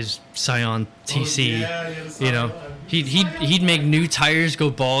tape his Scion TC. You know, he'd make new tires go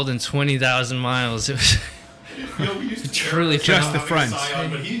bald in 20,000 miles. It was We used to Truly terrorize just the having a fronts.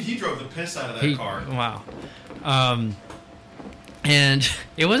 Scion, but he drove the piss out of that car. Wow. And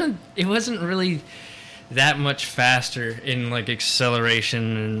it wasn't really that much faster in like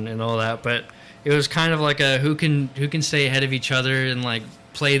acceleration and all that, but it was kind of like a who can stay ahead of each other and like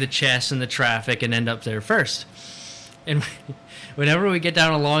play the chess in the traffic and end up there first. And whenever we get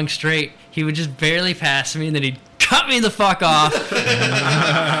down a long straight, he would just barely pass me, and then he'd cut me the fuck off.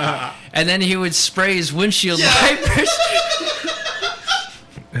 And then he would spray his windshield wipers.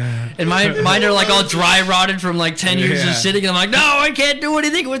 And mine are like all dry rotted from like 10 years of sitting. And I'm like, no, I can't do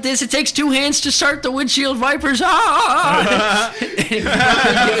anything with this. It takes 2 hands to start the windshield wipers. He was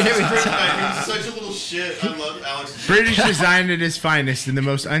such a little shit. I love Alex. British designed at its finest in the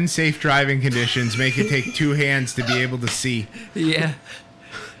most unsafe driving conditions make it take 2 hands to be able to see. Yeah.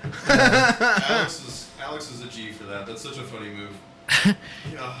 Alex is a G for that. That's such a funny move.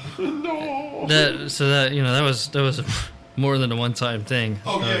 Yeah. That was more than a one-time thing.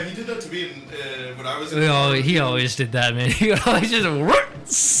 Oh yeah, he did that to me when I was. He always did that, man. He would always just.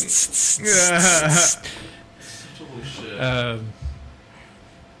 Such a little shit.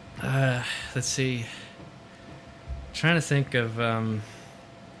 Let's see. Trying to think of. Oh,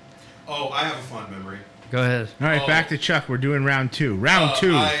 I have a fond memory. Go ahead. All right, back to Chuck. We're doing round 2. Round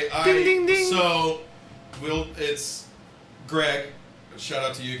 2. Ding ding ding. So, it's Greg. Shout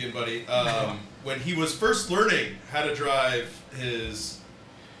out to you again, buddy. When he was first learning how to drive his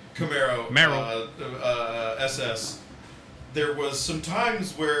Camaro, Camaro. SS. There was some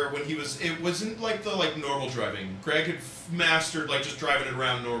times where when it wasn't like the normal driving. Greg had mastered just driving it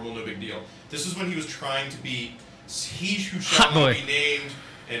around normal, no big deal. This is when he was trying to be he who shall not be named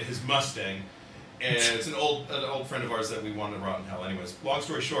and his Mustang. And it's an old friend of ours that we wanted to rot in hell. Anyways, long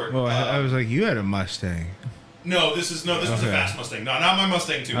story short. Well, I was like, you had a Mustang. No, this was a fast Mustang. No, not my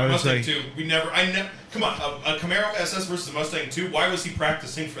Mustang 2. My Mustang 2, come on, a Camaro SS versus a Mustang 2, why was he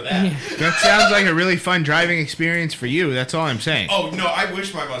practicing for that? That sounds like a really fun driving experience for you. That's all I'm saying. Oh, no, I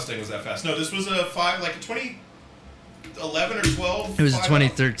wish my Mustang was that fast. No, this was a 2011 or 12? It was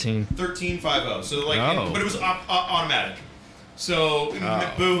 2013. 13.50. So, but it was automatic. So,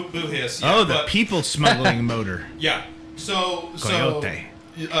 boo hiss. Yeah, the people smuggling motor. Yeah. Coyote.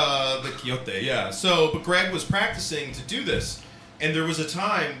 The Quixote, yeah. So, but Greg was practicing to do this, and there was a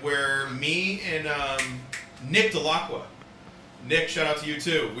time where me and Nick Delacqua, Nick, shout out to you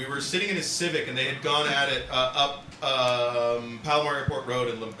too. We were sitting in his Civic, and they had gone at it up Palomar Airport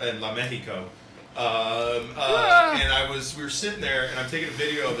Road in La Mexico, and we were sitting there, and I'm taking a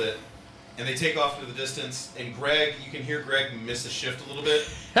video of it. And they take off into the distance, and Greg, you can hear Greg miss a shift a little bit,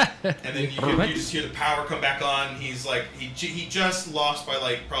 and then you just hear the power come back on. He's like, he just lost by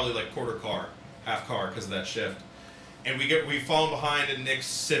probably quarter car, half car because of that shift, and we've fallen behind in Nick's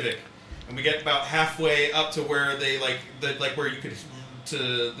Civic, and we get about halfway up to where they where you could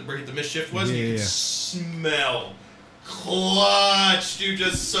where the misshift was, and you could smell clutch, dude,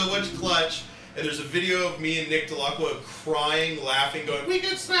 just so much clutch. And there's a video of me and Nick Delacqua crying, laughing, going, "We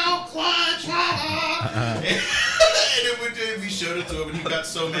can smell clutch!" And we showed it to him, and he got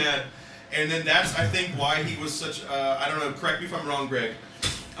so mad. And then that's, I think, why he was such. I don't know. Correct me if I'm wrong, Greg.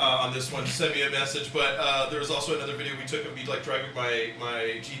 On this one, send me a message. But there was also another video we took of me driving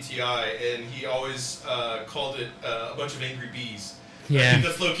my GTI, and he always called it a bunch of angry bees. Yeah. I think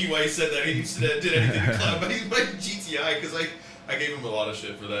that's low key why he said that. He did anything to clown my GTI because I gave him a lot of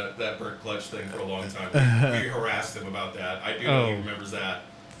shit for that burnt clutch thing for a long time. We harassed him about that. I do know he remembers that.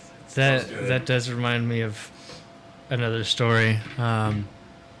 That does remind me of another story.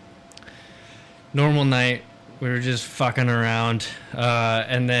 Normal night, we were just fucking around,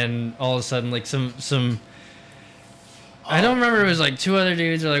 and then all of a sudden, some. I don't remember. It was two other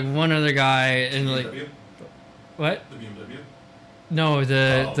dudes or one other guy, and BMW? What? The BMW. No,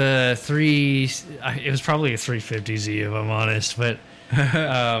 the three. It was probably a 350Z if I'm honest, but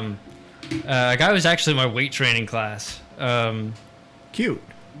a guy was actually in my weight training class. Cute.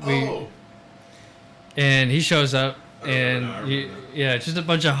 And he shows up, and just a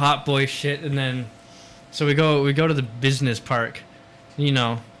bunch of hot boy shit, and then so we go to the business park,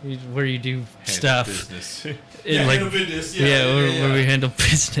 where you do stuff. Business. Handle business. Where we handle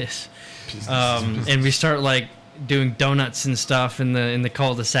business. And we start doing donuts and stuff in the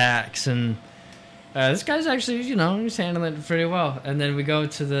cul-de-sacs, and this guy's actually he's handling it pretty well. And then we go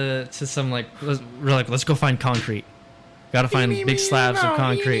to some let's go find concrete. Gotta find big slabs of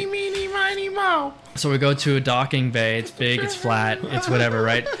concrete. So we go to a docking bay. It's big, it's flat, it's whatever,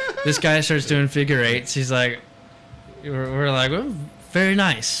 right? This guy starts doing figure eights. He's like, we're like, well, very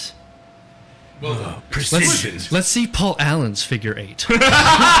nice. Well, precision. Let's see Paul Allen's figure eight.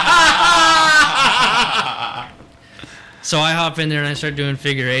 So I hop in there and I start doing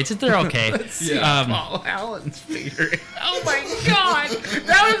figure eights. They're okay. Paul Allen's figure eight. Oh my god,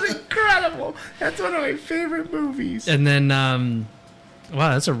 that was incredible. That's one of my favorite movies. And then,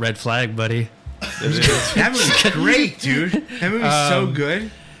 wow, that's a red flag, buddy. That movie's great, dude. That movie's so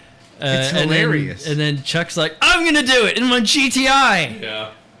good. It's hilarious. And then Chuck's like, I'm gonna do it in my GTI.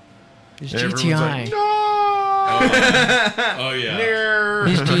 Yeah. His GTI. Like, no. Oh yeah.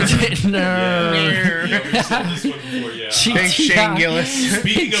 His GTI. No. Yeah, we've said this one before. Yeah. Thanks, Shane Gillis.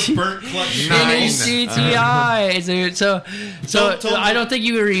 Speaking of burnt clutch, in his GTI. Dude. So I don't think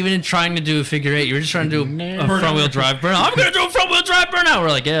you were even trying to do a figure eight. You were just trying to do a front wheel drive burnout. I'm gonna do a front wheel drive burnout. We're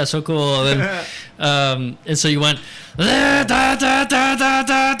like, yeah, so cool. And then, and so you went. And a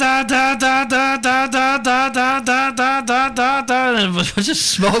bunch of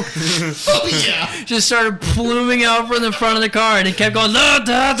smoke just started pluming out from the front of the car, and it kept going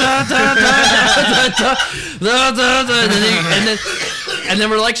and then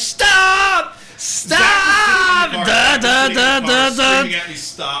we're like, stop! Screaming at me,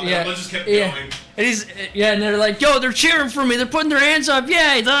 stop. And I just kept going. And and they're like, yo, they're cheering for me. They're putting their hands up.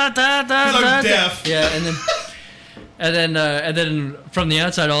 Yay! I'm deaf. Yeah, and then from the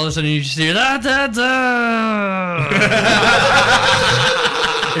outside, all of a sudden you just hear da da da.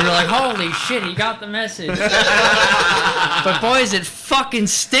 And you're like, holy shit, he got the message. But boy, is it fucking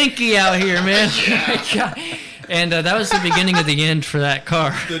stinky out here, man. And that was the beginning of the end for that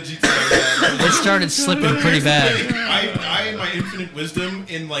car. The GTO. It started slipping pretty bad. I in my infinite wisdom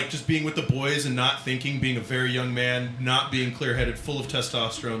in like just being with the boys and not thinking, being a very young man, not being clear-headed, full of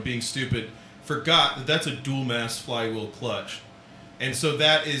testosterone, being stupid, forgot that that's a dual mass flywheel clutch. And so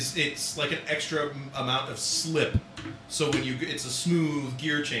it's like an extra amount of slip. So when it's a smooth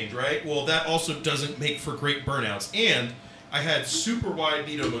gear change, right? Well, that also doesn't make for great burnouts. And I had super wide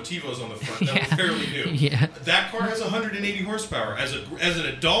Nito Motivos on the front that were fairly new. Yeah. That car has 180 horsepower. As an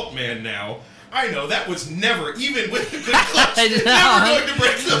adult man now, I know that was never, even with a good clutch, never going to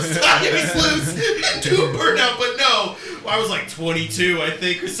break those tires loose and do a burnout. But no, I was like 22, I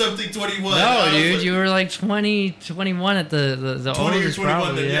think, or something, 21. No, dude, like, you were like 20, 21 at the 20 or oldest 21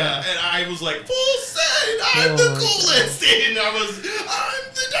 probably, then, yeah. And I was like, full send, I'm the coolest, and I'm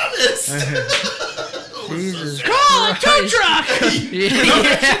the dumbest. Jesus Call a tow truck!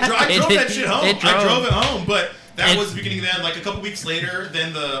 I drove that shit home. I drove it home, but that was the beginning of that. Like a couple weeks later,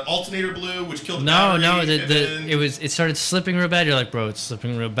 then the alternator blew, which killed the battery. It started slipping real bad. You're like, bro, it's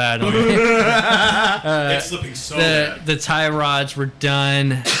slipping real bad. It's slipping so bad. The tie rods were done.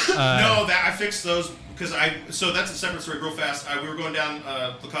 No, that I fixed those because so that's a separate story. Real fast, we were going down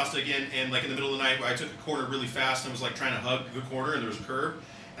La Costa again, and like in the middle of the night, I took a corner really fast and was like trying to hug the corner, and there was a curve,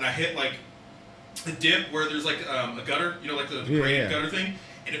 and I hit like a dip where there's like a gutter, like the graded gutter thing.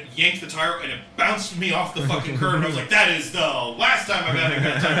 And it yanked the tire, and it bounced me off the fucking curb. And I was like, that is the last time I've had a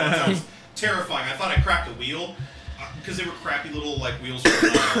good tire. That was terrifying. I thought I cracked a wheel, because they were crappy little like wheels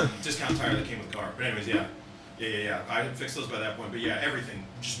from discount tire that came with the car. But anyways, yeah. I had fixed those by that point. But yeah, everything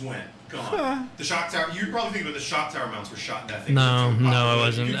just went. Gone. The shock tower, you'd probably think that the shock tower mounts were shot in that thing. No, I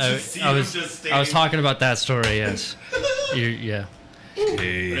wasn't. I was talking about that story, yes. Yeah.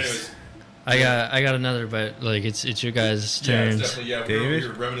 Anyways. I got another, but like it's your guys' turns. Yeah, definitely. Yeah, David?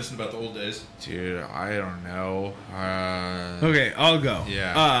 You're reminiscent about the old days. Dude, I don't know. Okay, I'll go.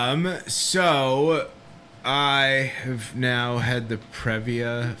 Yeah. So I have now had the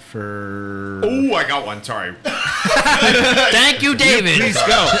Previa for. Oh, I got one. Sorry. Thank you, David. Please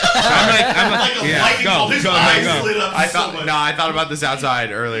go. I'm like go. I thought about this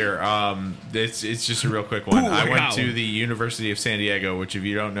outside earlier. It's just a real quick one. I went to the University of San Diego, which, if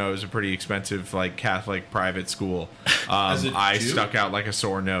you don't know, is a pretty expensive like Catholic private school. I stuck out like a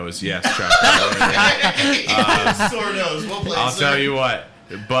sore nose. Yes, Chuck. Sore nose. Well played, I'll sir. tell you what.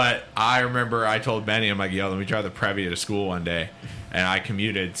 But I remember I told Benny, I'm like, yo, let me drive the Previa to school one day. And I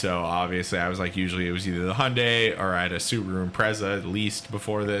commuted, so obviously I was like, usually it was either the Hyundai or I had a Subaru Impreza at least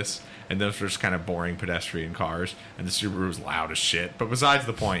before this. And those were just kind of boring pedestrian cars. And the Subaru was loud as shit. But besides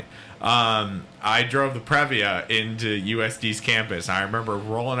the point, I drove the Previa into USD's campus. I remember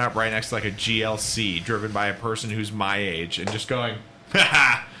rolling up right next to like a GLC driven by a person who's my age and just going,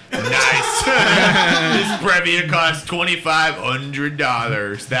 haha. Nice. This Previa cost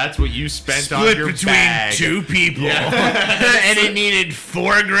 $2,500. That's what you spent on your between bag. 2 people, and it needed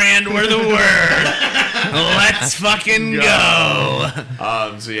 $4,000 worth of work. Let's fucking go.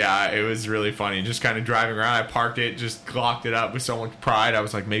 So yeah, it was really funny. Just kind of driving around. I parked it, just locked it up with so much pride. I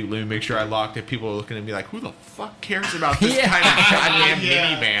was like, let me make sure I locked it. People were looking at me like, who the fuck cares about this kind of goddamn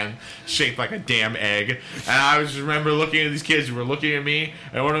minivan shaped like a damn egg? And I was just remember looking at these kids who were looking at me,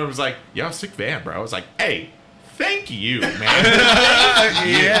 and one of them was like, yo, sick van, bro. I was like, hey, thank you, man.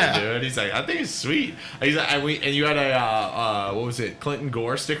 Yeah, dude. He's like, I think it's sweet. He's like, and you had a what was it, Clinton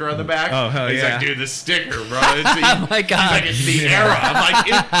Gore sticker on the back? Oh, hell he's yeah. like, dude, the sticker, bro. Oh my God. He's like, it's the era. I'm like,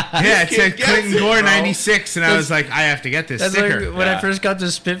 Yeah, it said Clinton Gore bro. 96, and I was like, I have to get this That's sticker. like when I first got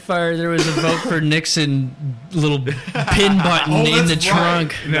the Spitfire, there was a vote for Nixon little pin button in the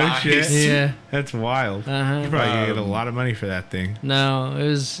trunk. No Nice. shit. Yeah. That's wild. Uh-huh. You're probably gonna get a lot of money for that thing. No, it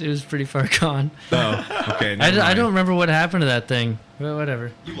was pretty far gone. Oh, okay. I don't remember what happened to that thing. But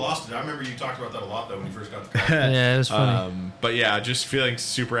whatever. You lost it. I remember you talked about that a lot, though, when you first got the car. Yeah, it was funny. But yeah, just feeling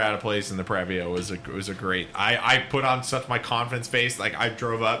super out of place in the Previa was a great. I put on such my confidence face. Like I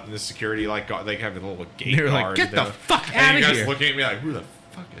drove up and the security like got they have a little gate They were like, guard. "Get the fuck and outta you guys here." looking at me like, who the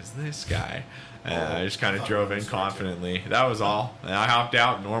fuck is this guy? And I just kind of drove in confidently. That was all. And I hopped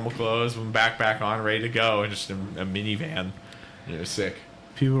out, normal clothes, went back on, ready to go, and just a minivan. It was sick.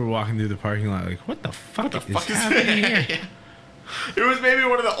 People were walking through the parking lot like, what the fuck is Fuck is happening here? It was maybe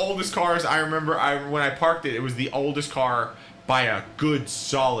one of the oldest cars I remember. When I parked it, it was the oldest car by a good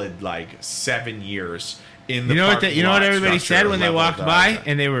solid like 7 years in the You know what? parking You know what lot everybody structure said when they level walked that I by, was at.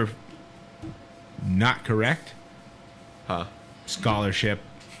 and they were not correct. Huh? Scholarship.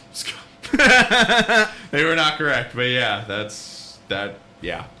 They were not correct, but yeah, that's that.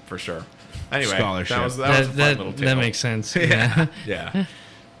 Yeah, for sure. Anyway, Scholarship. that was a fun little tale. That makes sense. Yeah. Yeah.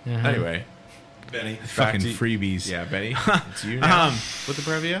 Uh-huh. Anyway, Benny. Fucking freebies. Yeah, Benny. It's you now with the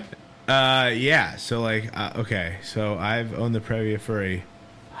Previa. Yeah. So like, okay. So I've owned the Previa for a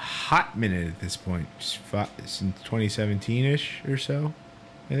hot minute at this point, since 2017-ish or so,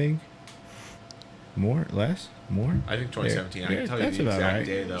 I think. More, less, more. I think 2017. I can tell you that's the about exact right.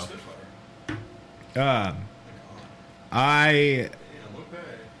 day though. I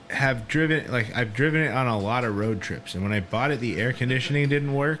have driven, like, I've driven it on a lot of road trips, and when I bought it, the air conditioning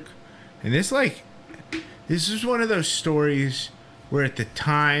didn't work. And this is one of those stories where at the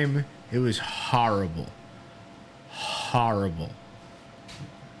time it was horrible.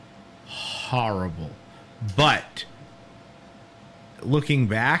 But looking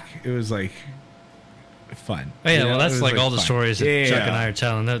back, it was like fun. Oh, yeah, You know, well, it that's was like all the fun. stories that Yeah, Chuck and I are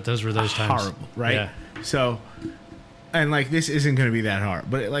telling. Those were those times. Horrible, right? Yeah. So, and like this isn't going to be that hard,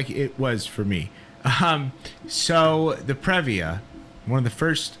 but it was for me. So the Previa, one of the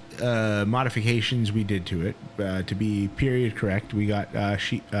first modifications we did to it, to be period correct, we got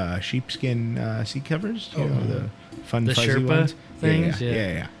sheepskin seat covers. You know, the fun The fuzzy Sherpa ones. things?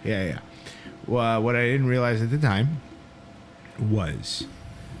 Yeah. Well, what I didn't realize at the time was,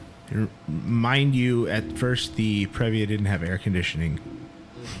 mind you, at first the Previa didn't have air conditioning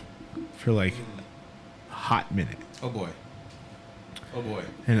for like a hot minute. Oh boy.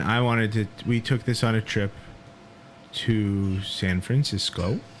 And we took this on a trip to San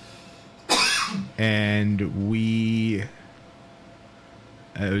Francisco. And it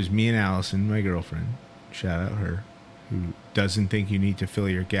was me and Allison, my girlfriend, shout out her, who doesn't think you need to fill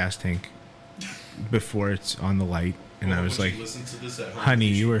your gas tank before it's on the light. And I was like, honey,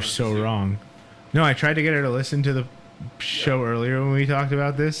 you were so wrong. No, I tried to get her to listen to the show earlier when we talked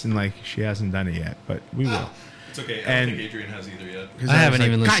about this, and like she hasn't done it yet, but we will. It's okay. I don't think Adrian has either yet. I haven't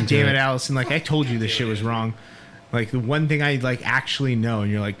even listened to it. God damn it, Allison! Like I told you, this shit was wrong. Like the one thing I like actually know,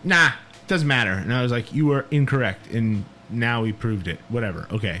 and you're like, nah, doesn't matter. And I was like, you were incorrect, and now we proved it. Whatever.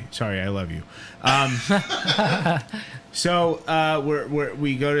 Okay, sorry, I love you. So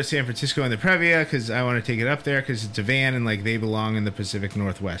we go to San Francisco in the Previa because I want to take it up there because it's a van and like they belong in the Pacific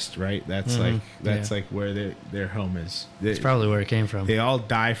Northwest, right? That's like where their home is. It's probably where it came from. They all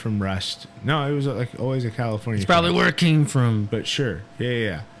die from rust. No, it was like always a California. It's probably where it came from. But sure,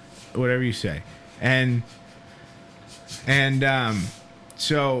 yeah, whatever you say. And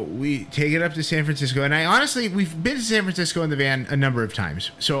so we take it up to San Francisco, and we've been to San Francisco in the van a number of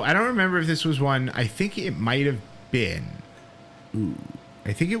times. So I don't remember if this was one. I think it might have been.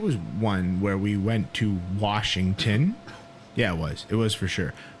 I think it was one where we went to Washington. Yeah, it was. It was for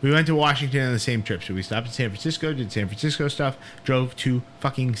sure. We went to Washington on the same trip. So we stopped in San Francisco, did San Francisco stuff, drove to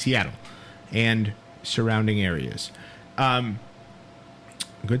fucking Seattle and surrounding areas.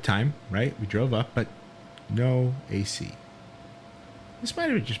 Good time, right? We drove up, but no AC. This might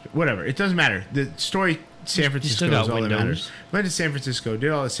have just been, whatever. It doesn't matter. The story, San Francisco is all that matters. Went to San Francisco,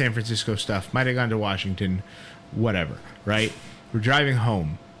 did all the San Francisco stuff. Might have gone to Washington, whatever, right? We're driving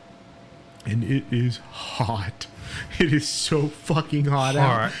home, and it is hot. It is so fucking hot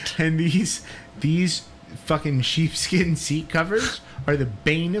out. And these fucking sheepskin seat covers are the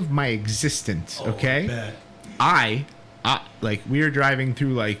bane of my existence, okay? I like, we were driving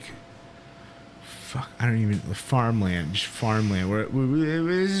through, like, farmland, where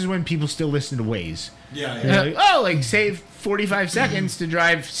this is when people still listen to Waze. Yeah. Like, save 45 seconds to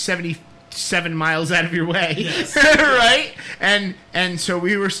drive 77 miles out of your way. Yes. Right? And so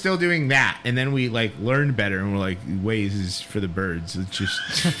we were still doing that, and then we like learned better, and we're like, Waze is for the birds. It's just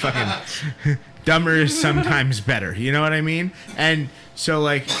fucking dumber is sometimes better. You know what I mean? And so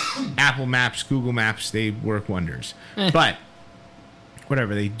like Apple Maps, Google Maps, they work wonders. But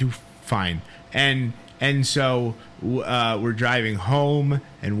whatever, they do fine. And so we're driving home,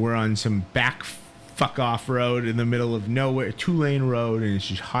 and we're on some back fuck off road in the middle of nowhere, 2-lane road, and it's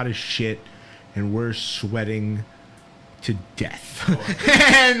just hot as shit, and we're sweating to death.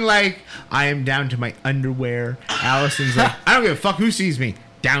 And like, I am down to my underwear. Allison's like, I don't give a fuck who sees me.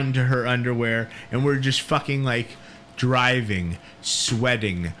 Down to her underwear, and we're just fucking like driving,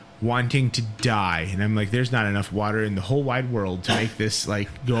 sweating, wanting to die. And I'm like, there's not enough water in the whole wide world to make this like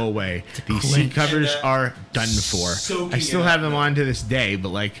go away. These seat covers are done for. I still have them on to this day, but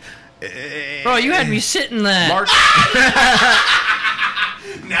like, bro, you had me sitting there.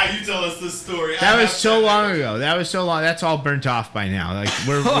 Now you tell us this story. That was so long ago. That's all burnt off by now. Like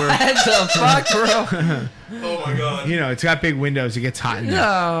we're What the fuck, bro? Oh my god. You know, it's got big windows. It gets hot in there.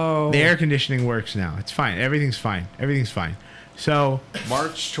 No. The air conditioning works now. It's fine. Everything's fine. So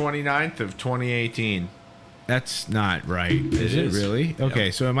March 29th of 2018. that's not right. Is it is. really?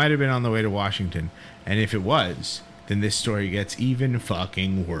 Okay, so it might have been on the way to Washington. And if it was, then this story gets even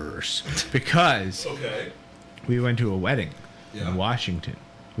fucking worse. Because we went to a wedding in Washington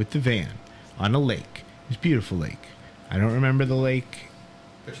with the van on a lake. It was a beautiful lake. I don't remember the lake.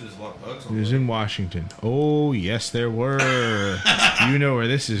 There's a lot of bugs It was in Washington. Oh, yes, there were. You know where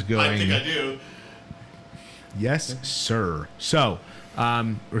this is going. I think I do. Yes, sir. So,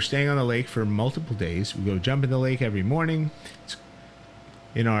 we're staying on the lake for multiple days. We go jump in the lake every morning. It's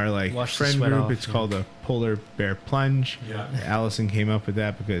in our Wash the friend sweat group, off, it's called a polar bear plunge. Yeah. Allison came up with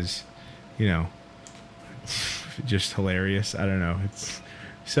that because, just hilarious. I don't know. It's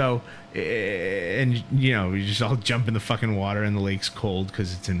so, and we just all jump in the fucking water, and the lake's cold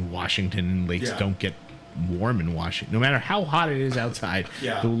because it's in Washington, and lakes don't get warm in Washington. No matter how hot it is outside,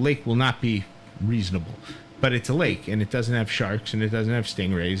 the lake will not be reasonable. But it's a lake, and it doesn't have sharks, and it doesn't have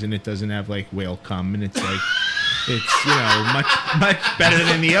stingrays, and it doesn't have whale cum, and it's much better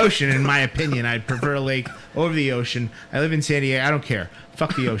than the ocean, in my opinion. I'd prefer a lake over the ocean. I live in San Diego. I don't care.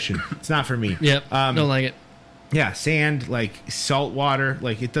 Fuck the ocean. It's not for me. Yep. Don't like it. Yeah, sand, salt water,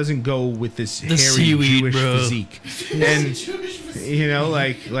 it doesn't go with this The hairy seaweed, Jewish bro. physique. And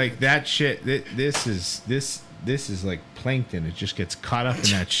that shit. This is like plankton. It just gets caught up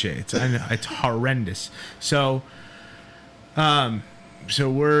in that shit. It's horrendous. So, we're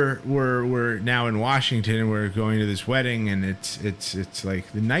now in Washington, and we're going to this wedding, and it's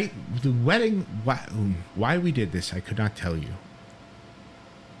like the wedding. Why we did this, I could not tell you.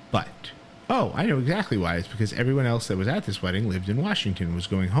 But I know exactly why. It's because everyone else that was at this wedding lived in Washington and was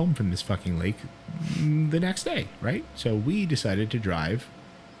going home from this fucking lake the next day, right? So we decided to drive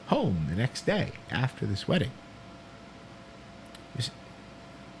home the next day after this wedding.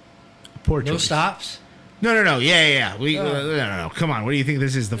 Poor No choice. stops? No. Yeah. No. Come on. What do you think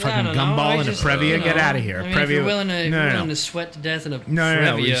this is? The fucking I don't know. gumball I and a just Previa? don't know. Get out of here. I mean, Previa. if you're willing to, no. to sweat to death in a No.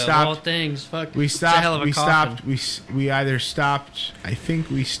 Previa, We of stopped. all things, fuck. We it's a hell of stopped. a We coffin. stopped. We either stopped. I think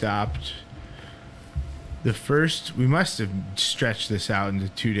we stopped. The first, we must have stretched this out into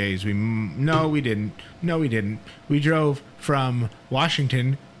 2 days. No, we didn't. We drove from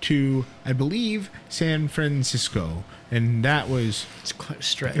Washington to, I believe, San Francisco, and that was It's quite a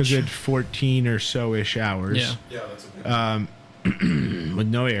stretch. a good 14 or so-ish hours. Yeah. Yeah, that's a big With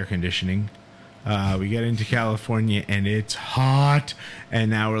no air conditioning. We get into California, and it's hot. And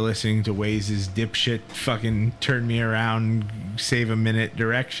now we're listening to Waze's dipshit fucking turn me around, save a minute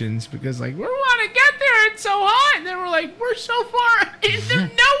directions, because we want to get there. It's so hot. And then we're like, we're so far into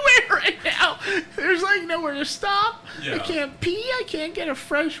nowhere right now. There's nowhere to stop. Yeah. I can't pee. I can't get a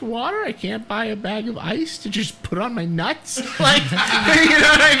fresh water. I can't buy a bag of ice to just put on my nuts. You know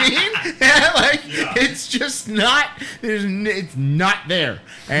what I mean? Yeah, it's just not. It's not there.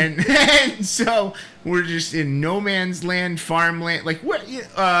 And so we're just in no man's land, farmland.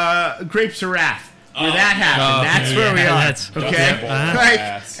 Grapes of Wrath. Where that happened. That's where we are. Okay.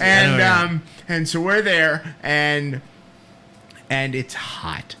 And so we're there, and it's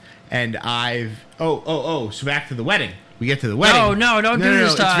hot. And I've so back to the wedding. We get to the wedding. No, don't do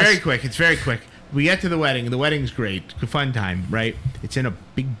this to us. It's very quick. We get to the wedding. The wedding's great. Fun time, right? It's in a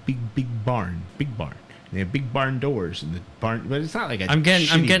big barn. They have big barn doors in the barn, but it's not like a I'm getting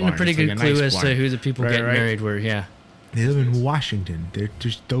barn. a pretty It's good like a clue nice as barn. to who the people getting married were. Yeah. They live in Washington. They're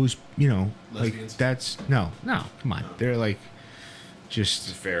just those, Lesbians? that's no, come on. They're just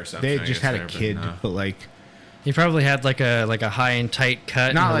It's a fair assumption, they I just guess, had a and kid, everything, but He probably had a high and tight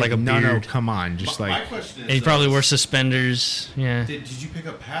cut, not and a beard. no, come on, just My question is, And he probably wore suspenders. Yeah. Did you pick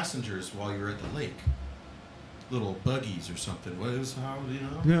up passengers while you were at the lake? Little buggies or something. How do you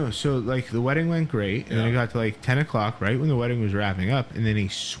know? no. So the wedding went great, and then it got to 10 o'clock, right when the wedding was wrapping up, and then a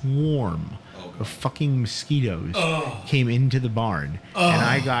swarm of fucking mosquitoes came into the barn, and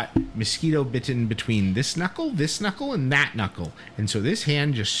I got mosquito bitten between this knuckle, and that knuckle, and so this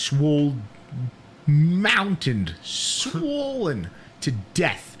hand just swollen to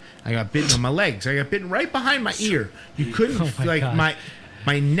death. I got bitten on my legs. I got bitten right behind my ear. You couldn't God.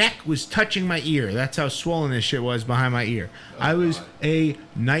 my neck was touching my ear. That's how swollen this shit was behind my ear. I was a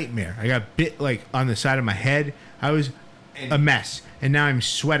nightmare. I got bit on the side of my head. I was a mess. And now I'm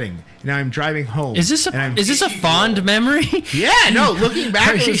sweating. Now I'm driving home. Is this a fond memory? Yeah, no, looking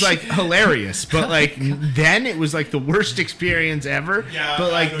back it was hilarious. But then it was the worst experience ever. Yeah,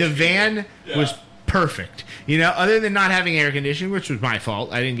 but the van was perfect. Other than not having air conditioning, which was my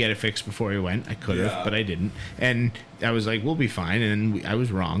fault. I didn't get it fixed before we went. I could have, but I didn't. And I was like, we'll be fine. And I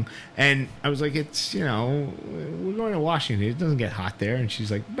was wrong. And I was like, it's, we're going to Washington. It doesn't get hot there. And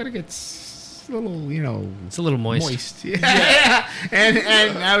she's like, but it gets a little, It's a little moist. Yeah. And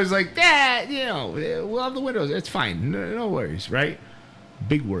I was like, Dad, we'll have the windows. It's fine. No worries, right?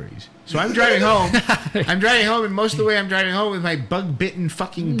 big worries. So I'm driving home. And most of the way I'm driving home with my bug-bitten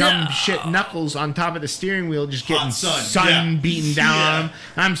fucking dumb shit knuckles on top of the steering wheel, just getting Hot sun. beaten down on them.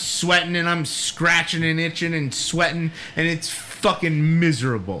 I'm sweating and I'm scratching and itching and sweating, and it's fucking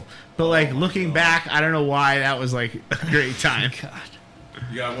miserable. But like looking back, I don't know why that was like a great time. God.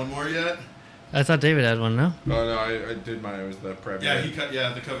 You got one more yet? I thought David had one, no? Oh no, I did mine. It was the prep. Yeah, he cut.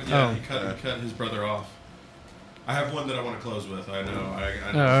 Yeah, the cover. Yeah, he cut his brother off. I have one that I want to close with. I know.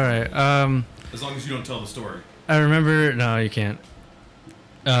 I know. Oh, all right. As long as you don't tell the story. I remember. No, you can't.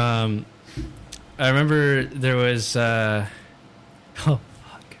 I remember there was. Oh fuck!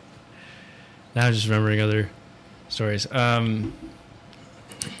 Now I'm just remembering other stories.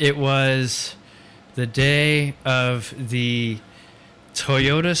 It was the day of the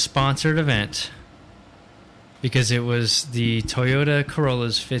Toyota sponsored event because it was the Toyota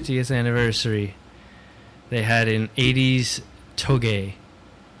Corolla's 50th anniversary. They had an 80s Toge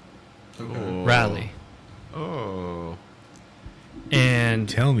rally. Oh. And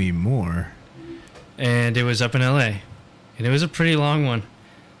Tell me more. And it was up in LA. And it was a pretty long one.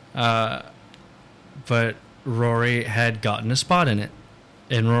 But Rory had gotten a spot in it.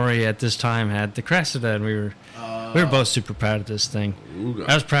 And Rory at this time had the Cressida, and we were both super proud of this thing. Ooh,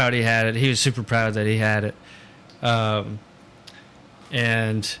 I was proud he had it. He was super proud that he had it. And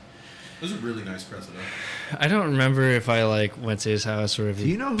it was a really nice Cressida. I don't remember if I went to his house or if Do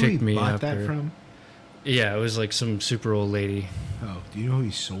you know who picked he me bought up. that from? Yeah, it was like some super old lady. Oh, do you know who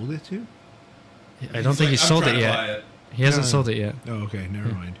he sold it to? I don't think he sold it yet. It. He hasn't No. sold it yet. Oh, okay, never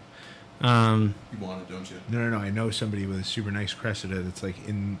mind. You want it, don't you? No. I know somebody with a super nice Cressida that's like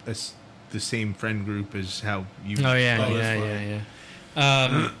in the same friend group as how you. Oh yeah, Oh,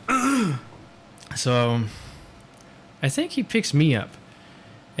 yeah. So I think he picks me up,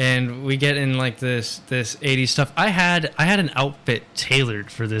 and we get in like this 80s stuff. I had an outfit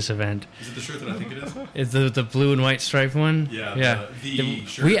tailored for this event. Is it the shirt that I think it is? It's the blue and white striped one. Yeah. The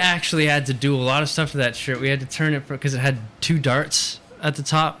shirt. We actually had to do a lot of stuff to that shirt. We had to turn it because it had 2 darts at the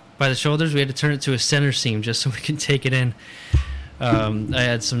top by the shoulders. We had to turn it to a center seam just so we could take it in. I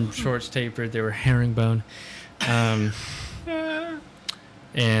had some shorts tapered. They were herringbone.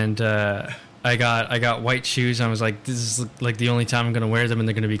 And I got white shoes. I was like, this is like the only time I'm going to wear them, and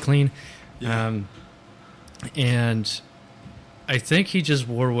they're going to be clean. Yeah. And I think he just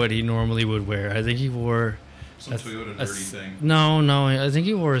wore what he normally would wear. I think he wore Some Toyota dirty thing. No. I think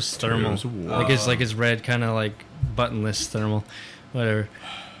he wore his thermal, Toyota's his red kind of like buttonless thermal, whatever.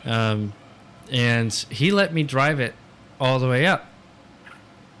 And he let me drive it all the way up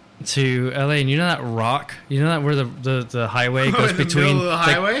to LA. And you know that rock? You know that where the highway goes in the between middle of the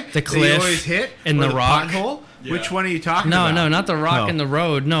highway, the cliff always hit, and or the rock? pothole? Yeah. Which one are you talking about? No, not the rock Oh. in the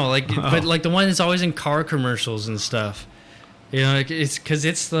road. No, but like the one that's always in car commercials and stuff. You know, it's because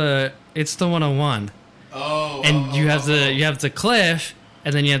it's the 101. You have the cliff,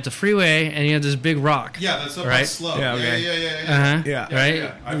 and then you have the freeway, and you have this big rock. Yeah, that's up right? that slope. Yeah, okay. Yeah. Yeah. Right.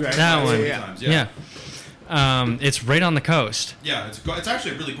 Yeah. I've Okay. tried That one. many times, yeah. It's right on the coast. Yeah, it's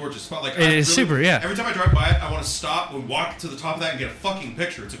actually a really gorgeous spot. Like It is super, yeah. Every time I drive by it, I want to stop and walk to the top of that and get a fucking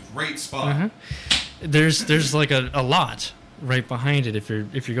picture. It's a great spot. There's like a lot right behind it if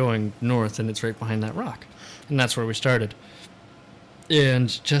you're going north, and it's right behind that rock, and that's where we started. And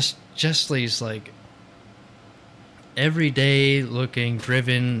just these like everyday looking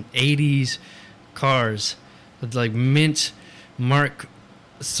driven 80s cars with like mint Mark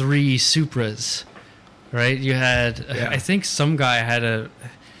III Supras, right? You had I think some guy had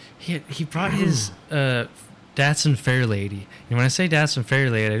he brought his Datsun Fairlady. And when I say Datsun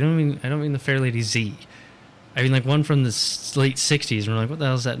Fairlady, I don't mean the Fairlady Z. I mean like one from the late 60s. We're like, what the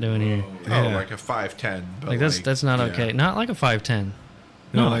hell is that doing here? Oh, like a 510. But Like that's not okay. Not like a 510.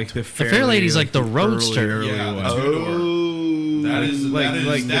 No, like the Fairlady's like the Roadster. early Yeah, one. that's That is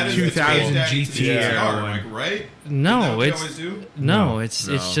like the 2000 GTR like, right? No, Isn't that what they it's always do? no,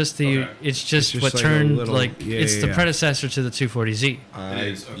 it's just the Okay. it's just It's what just like a turned little- like yeah, it's yeah, the yeah. predecessor to the 240Z. It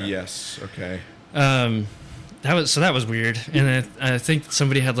is, okay. Yes. Okay. That was weird, and then I think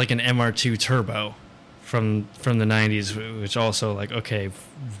somebody had like an MR2 turbo from the 90s, which also like okay,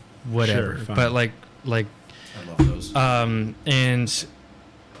 whatever. Sure, fine. But like I love those. and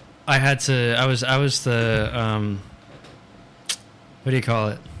I had to. I was the what do you call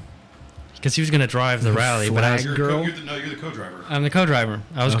it? Because he was going to drive the rally, but I was, You're girl? you're the co-driver. I'm the co-driver.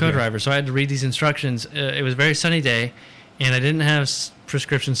 I was Okay. co-driver, so I had to read these instructions. It was a very sunny day, and I didn't have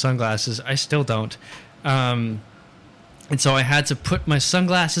prescription sunglasses. I still don't. And so I had to put my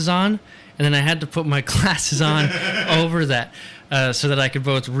sunglasses on, and then I had to put my glasses on over that so that I could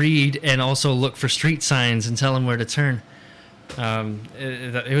both read and also look for street signs and tell them where to turn.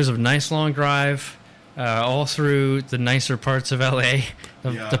 It was a nice long drive, all through the nicer parts of LA,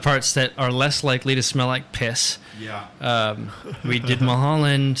 the parts that are less likely to smell like piss. Yeah. We did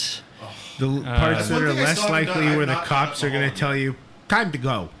Mulholland. The parts that are one thing I less still haven't likely done, where I've the not cops done are going to Mulholland tell yet. you, time to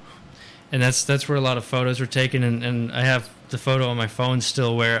go. And that's where a lot of photos were taken, and I have the photo on my phone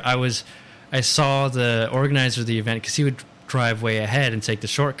still where I saw the organizer of the event because he would drive way ahead and take the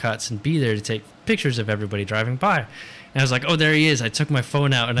shortcuts and be there to take pictures of everybody driving by. And I was like, oh, there he is. I took my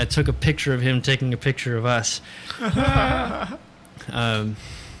phone out and I took a picture of him taking a picture of us.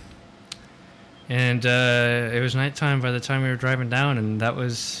 And it was nighttime by the time we were driving down, and that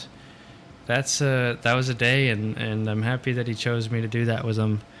was a day, and I'm happy that he chose me to do that with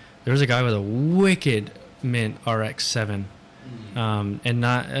him. There was a guy with a wicked mint RX-7, and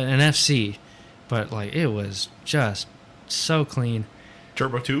not an FC, but like it was just so clean.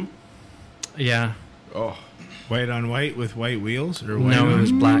 Turbo 2? Yeah. Oh. White on white with white wheels? Or white No, it on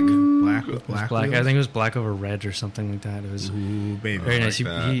was black. black with black Black. wheels? I think it was black over red or something like that. It was Ooh, baby. very nice.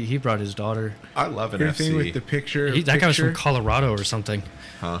 like that. He brought his daughter. I love an Your FC. thing with the picture. That guy was from Colorado or something.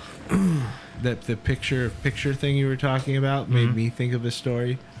 Huh? That the picture thing you were talking about made me think of a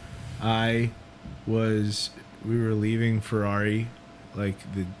story. We were leaving Ferrari, like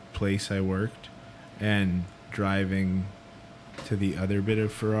the place I worked, and driving to the other bit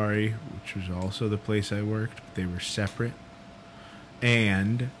of Ferrari, which was also the place I worked. They were separate,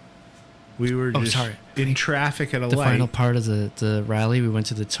 and we were just in traffic at a The light. final part of the rally, we went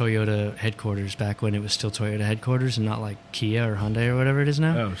to the Toyota headquarters back when it was still Toyota headquarters and not like Kia or Hyundai or whatever it is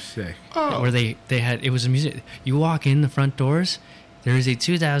now. Oh, sick! Where they had, it was a museum. You walk in the front doors, there is a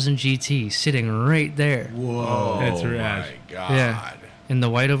 2000 GT sitting right there. Whoa, that's rad. My God. Yeah, in the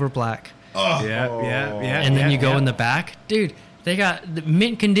white over black. Oh, Yeah. And then you go in the back, dude. They got the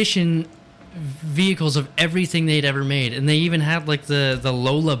mint condition vehicles of everything they'd ever made, and they even had like the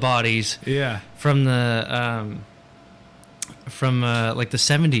Lola bodies Yeah. from the like the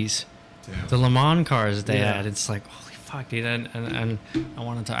 70s. Damn. The Le Mans cars that they Yeah. had. It's like, holy fuck, dude. And I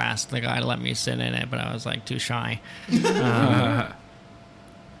wanted to ask the guy to let me sit in it, but I was like too shy.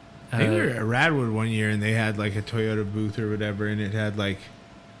 I think we were at Radwood one year, and they had like a Toyota booth or whatever, and it had like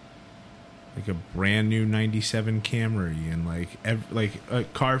a brand new '97 Camry and like a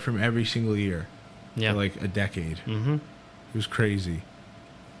car from every single year Yeah. for like a decade. Mm-hmm. It was crazy.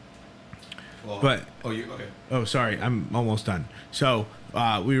 Well, But okay. oh, sorry, I'm almost done. So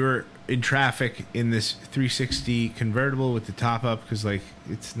we were in traffic in this 360 convertible with the top up because like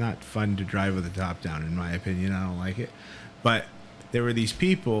it's not fun to drive with the top down, in my opinion. I don't like it. But there were these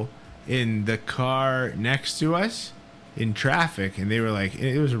people in the car next to us in traffic, and they were like,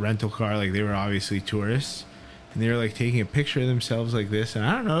 it was a rental car, like they were obviously tourists, and they were like taking a picture of themselves like this, and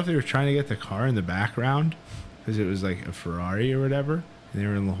I don't know if they were trying to get the car in the background because it was like a Ferrari or whatever, and they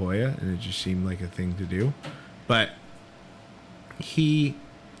were in La Jolla, and it just seemed like a thing to do. But the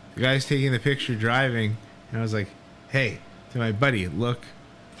guy's taking the picture driving, and I was like, hey, to my buddy, look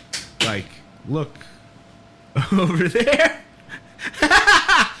over there.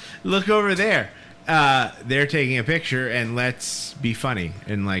 Look over there. They're taking a picture, and let's be funny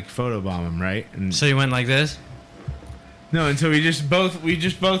and like photobomb them, right? And So you went like this? no, and so we just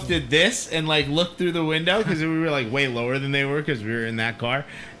both did this and like looked through the window because we were like way lower than they were because we were in that car,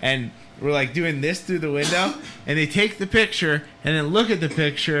 and we're like doing this through the window, and they take the picture and then look at the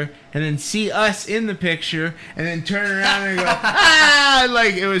picture and then see us in the picture and then turn around and go ah,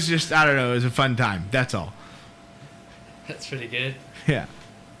 like it was just, I don't know, it was a fun time. That's all. That's pretty good. Yeah.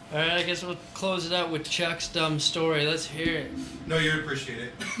 All right, I guess we'll close it out with Chuck's dumb story. Let's hear it. No, you appreciate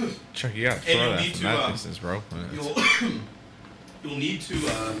it. Chuck, you gotta And throw you'll that need from to, that distance, bro. You'll need to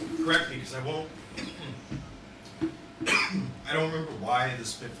correct me because I won't. I don't remember why the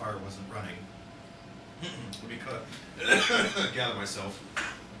Spitfire wasn't running. Let me gather myself.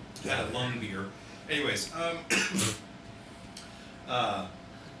 Had a lung beer. Anyways,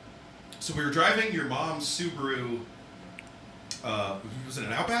 so we were driving your mom's Subaru. Was it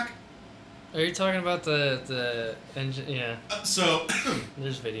an Outback? Are you talking about the engine? Yeah, So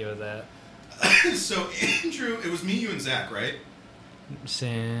there's video of that. so Andrew, it was me, you, and Zach, right?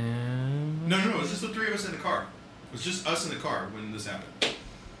 Sam. No, it was just the three of us in the car. It was just us in the car when this happened.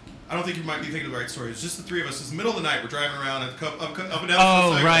 I don't think you might be thinking of the right story. It was just the three of us. It's the middle of the night. We're driving around up and down the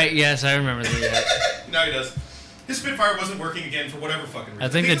Oh, highway. right. Yes, I remember that. Now he does. His Spitfire wasn't working again for whatever fucking reason. I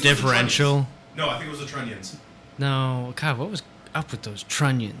think the this was differential. Trunnions. No, I think it was the Trunnions. No, God, what was up with those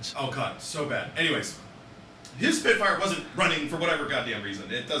trunnions? Oh, God, so bad. Anyways, his Spitfire wasn't running for whatever goddamn reason.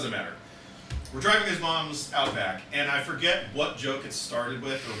 It doesn't matter. We're driving his mom's Outback, and I forget what joke it started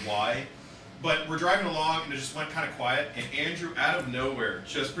with or why, But we're driving along, and it just went kind of quiet, and Andrew, out of nowhere,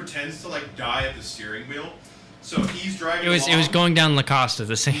 just pretends to, like, die at the steering wheel. So he's driving along. It was going down La Costa,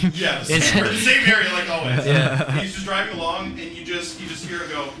 the same. Yeah, the same area, like always. Yeah. He's just driving along, and you just hear it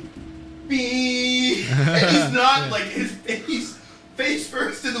go, beep, and he's not, like, he's face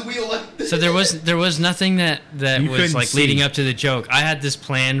first in the wheel. Like this. So there was nothing that You was, couldn't like, see. leading up to the joke. I had this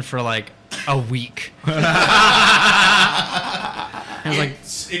planned for, like, a week. I was like,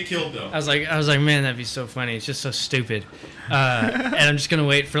 it killed though. I was like, man, that'd be so funny. It's just so stupid. And I'm just gonna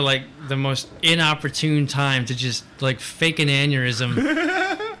wait for like the most inopportune time to just like fake an aneurysm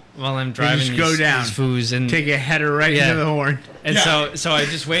while I'm driving just go down. these foos and Take a header right into the horn. And Yeah. so I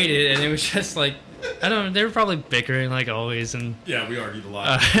just waited, and it was just like, I don't know. They were probably bickering like always, and Yeah, we argued a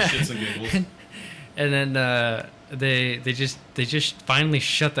lot. Shits and giggles. and then they just finally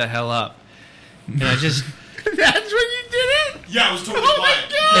shut the hell up, and I just. That's when you did it? Yeah, it was totally Oh quiet.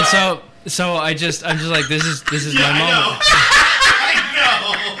 my God. And so I'm just like, this is Yeah, my moment. I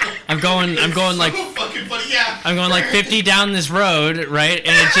know. I'm going like So fucking funny. Yeah. I'm going like 50 down this road, right?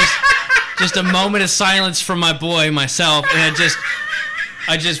 And it's just a moment of silence from my boy, myself, and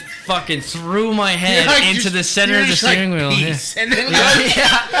I just fucking threw my head You're like into just- the center you're of the just like, steering wheel. Peace. And then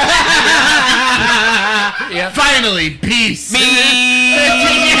Yeah. finally, peace. Beep. Right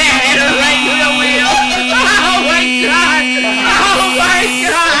to the wheel. Oh my God. Oh my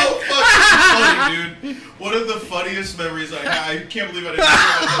God. So fucking funny, dude. One of the funniest memories I have. I can't believe I didn't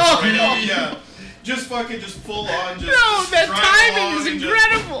think about this right now. Yeah. Just full on. Just No, that drive timing along is and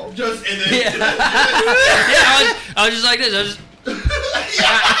incredible. and then. Yeah, I was just like this. I was just,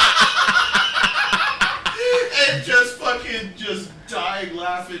 And just fucking dying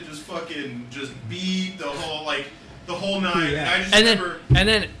laughing, just beat the whole night. Yeah. And I just and remember.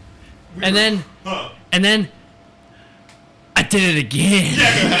 Huh. then I did it again.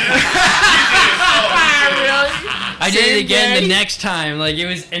 I did Same it again day? the next time. Like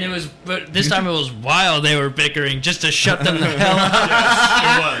but this time it was while they were bickering just to shut them the hell up.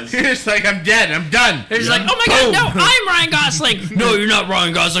 Yes, it was. You're just like, I'm dead. I'm done. They're just like, oh my God, no, I'm Ryan Gosling. No, you're not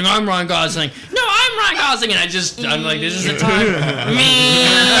Ryan Gosling. I'm Ryan Gosling. No, I'm Ryan Gosling. And I'm like, this is the time. Me.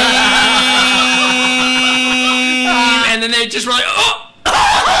 And then they just were like, oh.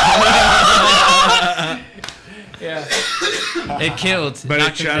 Yeah. It killed. But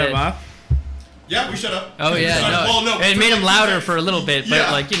Knocked it shut dead. him up. Yeah, we shut up. Oh yeah, no. Well, no, It made him louder for a little bit, but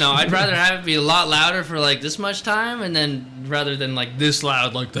Yeah. like, I'd rather have it be a lot louder for like this much time, and then rather than like this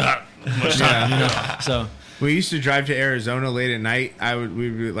loud like that much time. So We used to drive to Arizona late at night.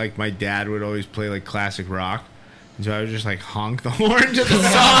 Like my dad would always play like classic rock, and so I would just like honk the horn to the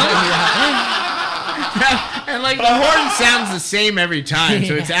song. And like the horn sounds the same every time,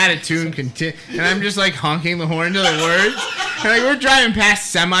 so it's out of tune. And I'm just like honking the horn to the words. And like we're driving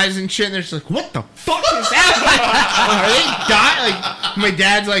past semis and shit, and they're just like, "What the fuck is that?" Are they dying? Like my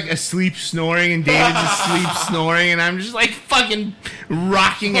dad's like asleep snoring, and David's asleep snoring, and I'm just like fucking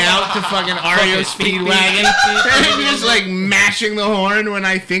rocking out to fucking REO Speedwagon, and I'm just like mashing the horn when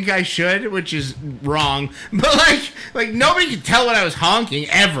I think I should, which is wrong. But like nobody could tell what I was honking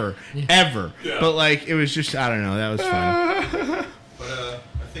ever. Yeah. But like it was just, I don't know, that was funny. But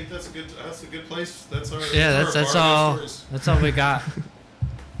I think that's a good place. That's our that's all. That's all we got.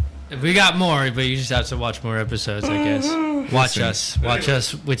 We got more, but you just have to watch more episodes, I guess. Watch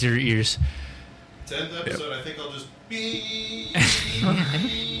us with your ears. 10th episode. I think I'll just be.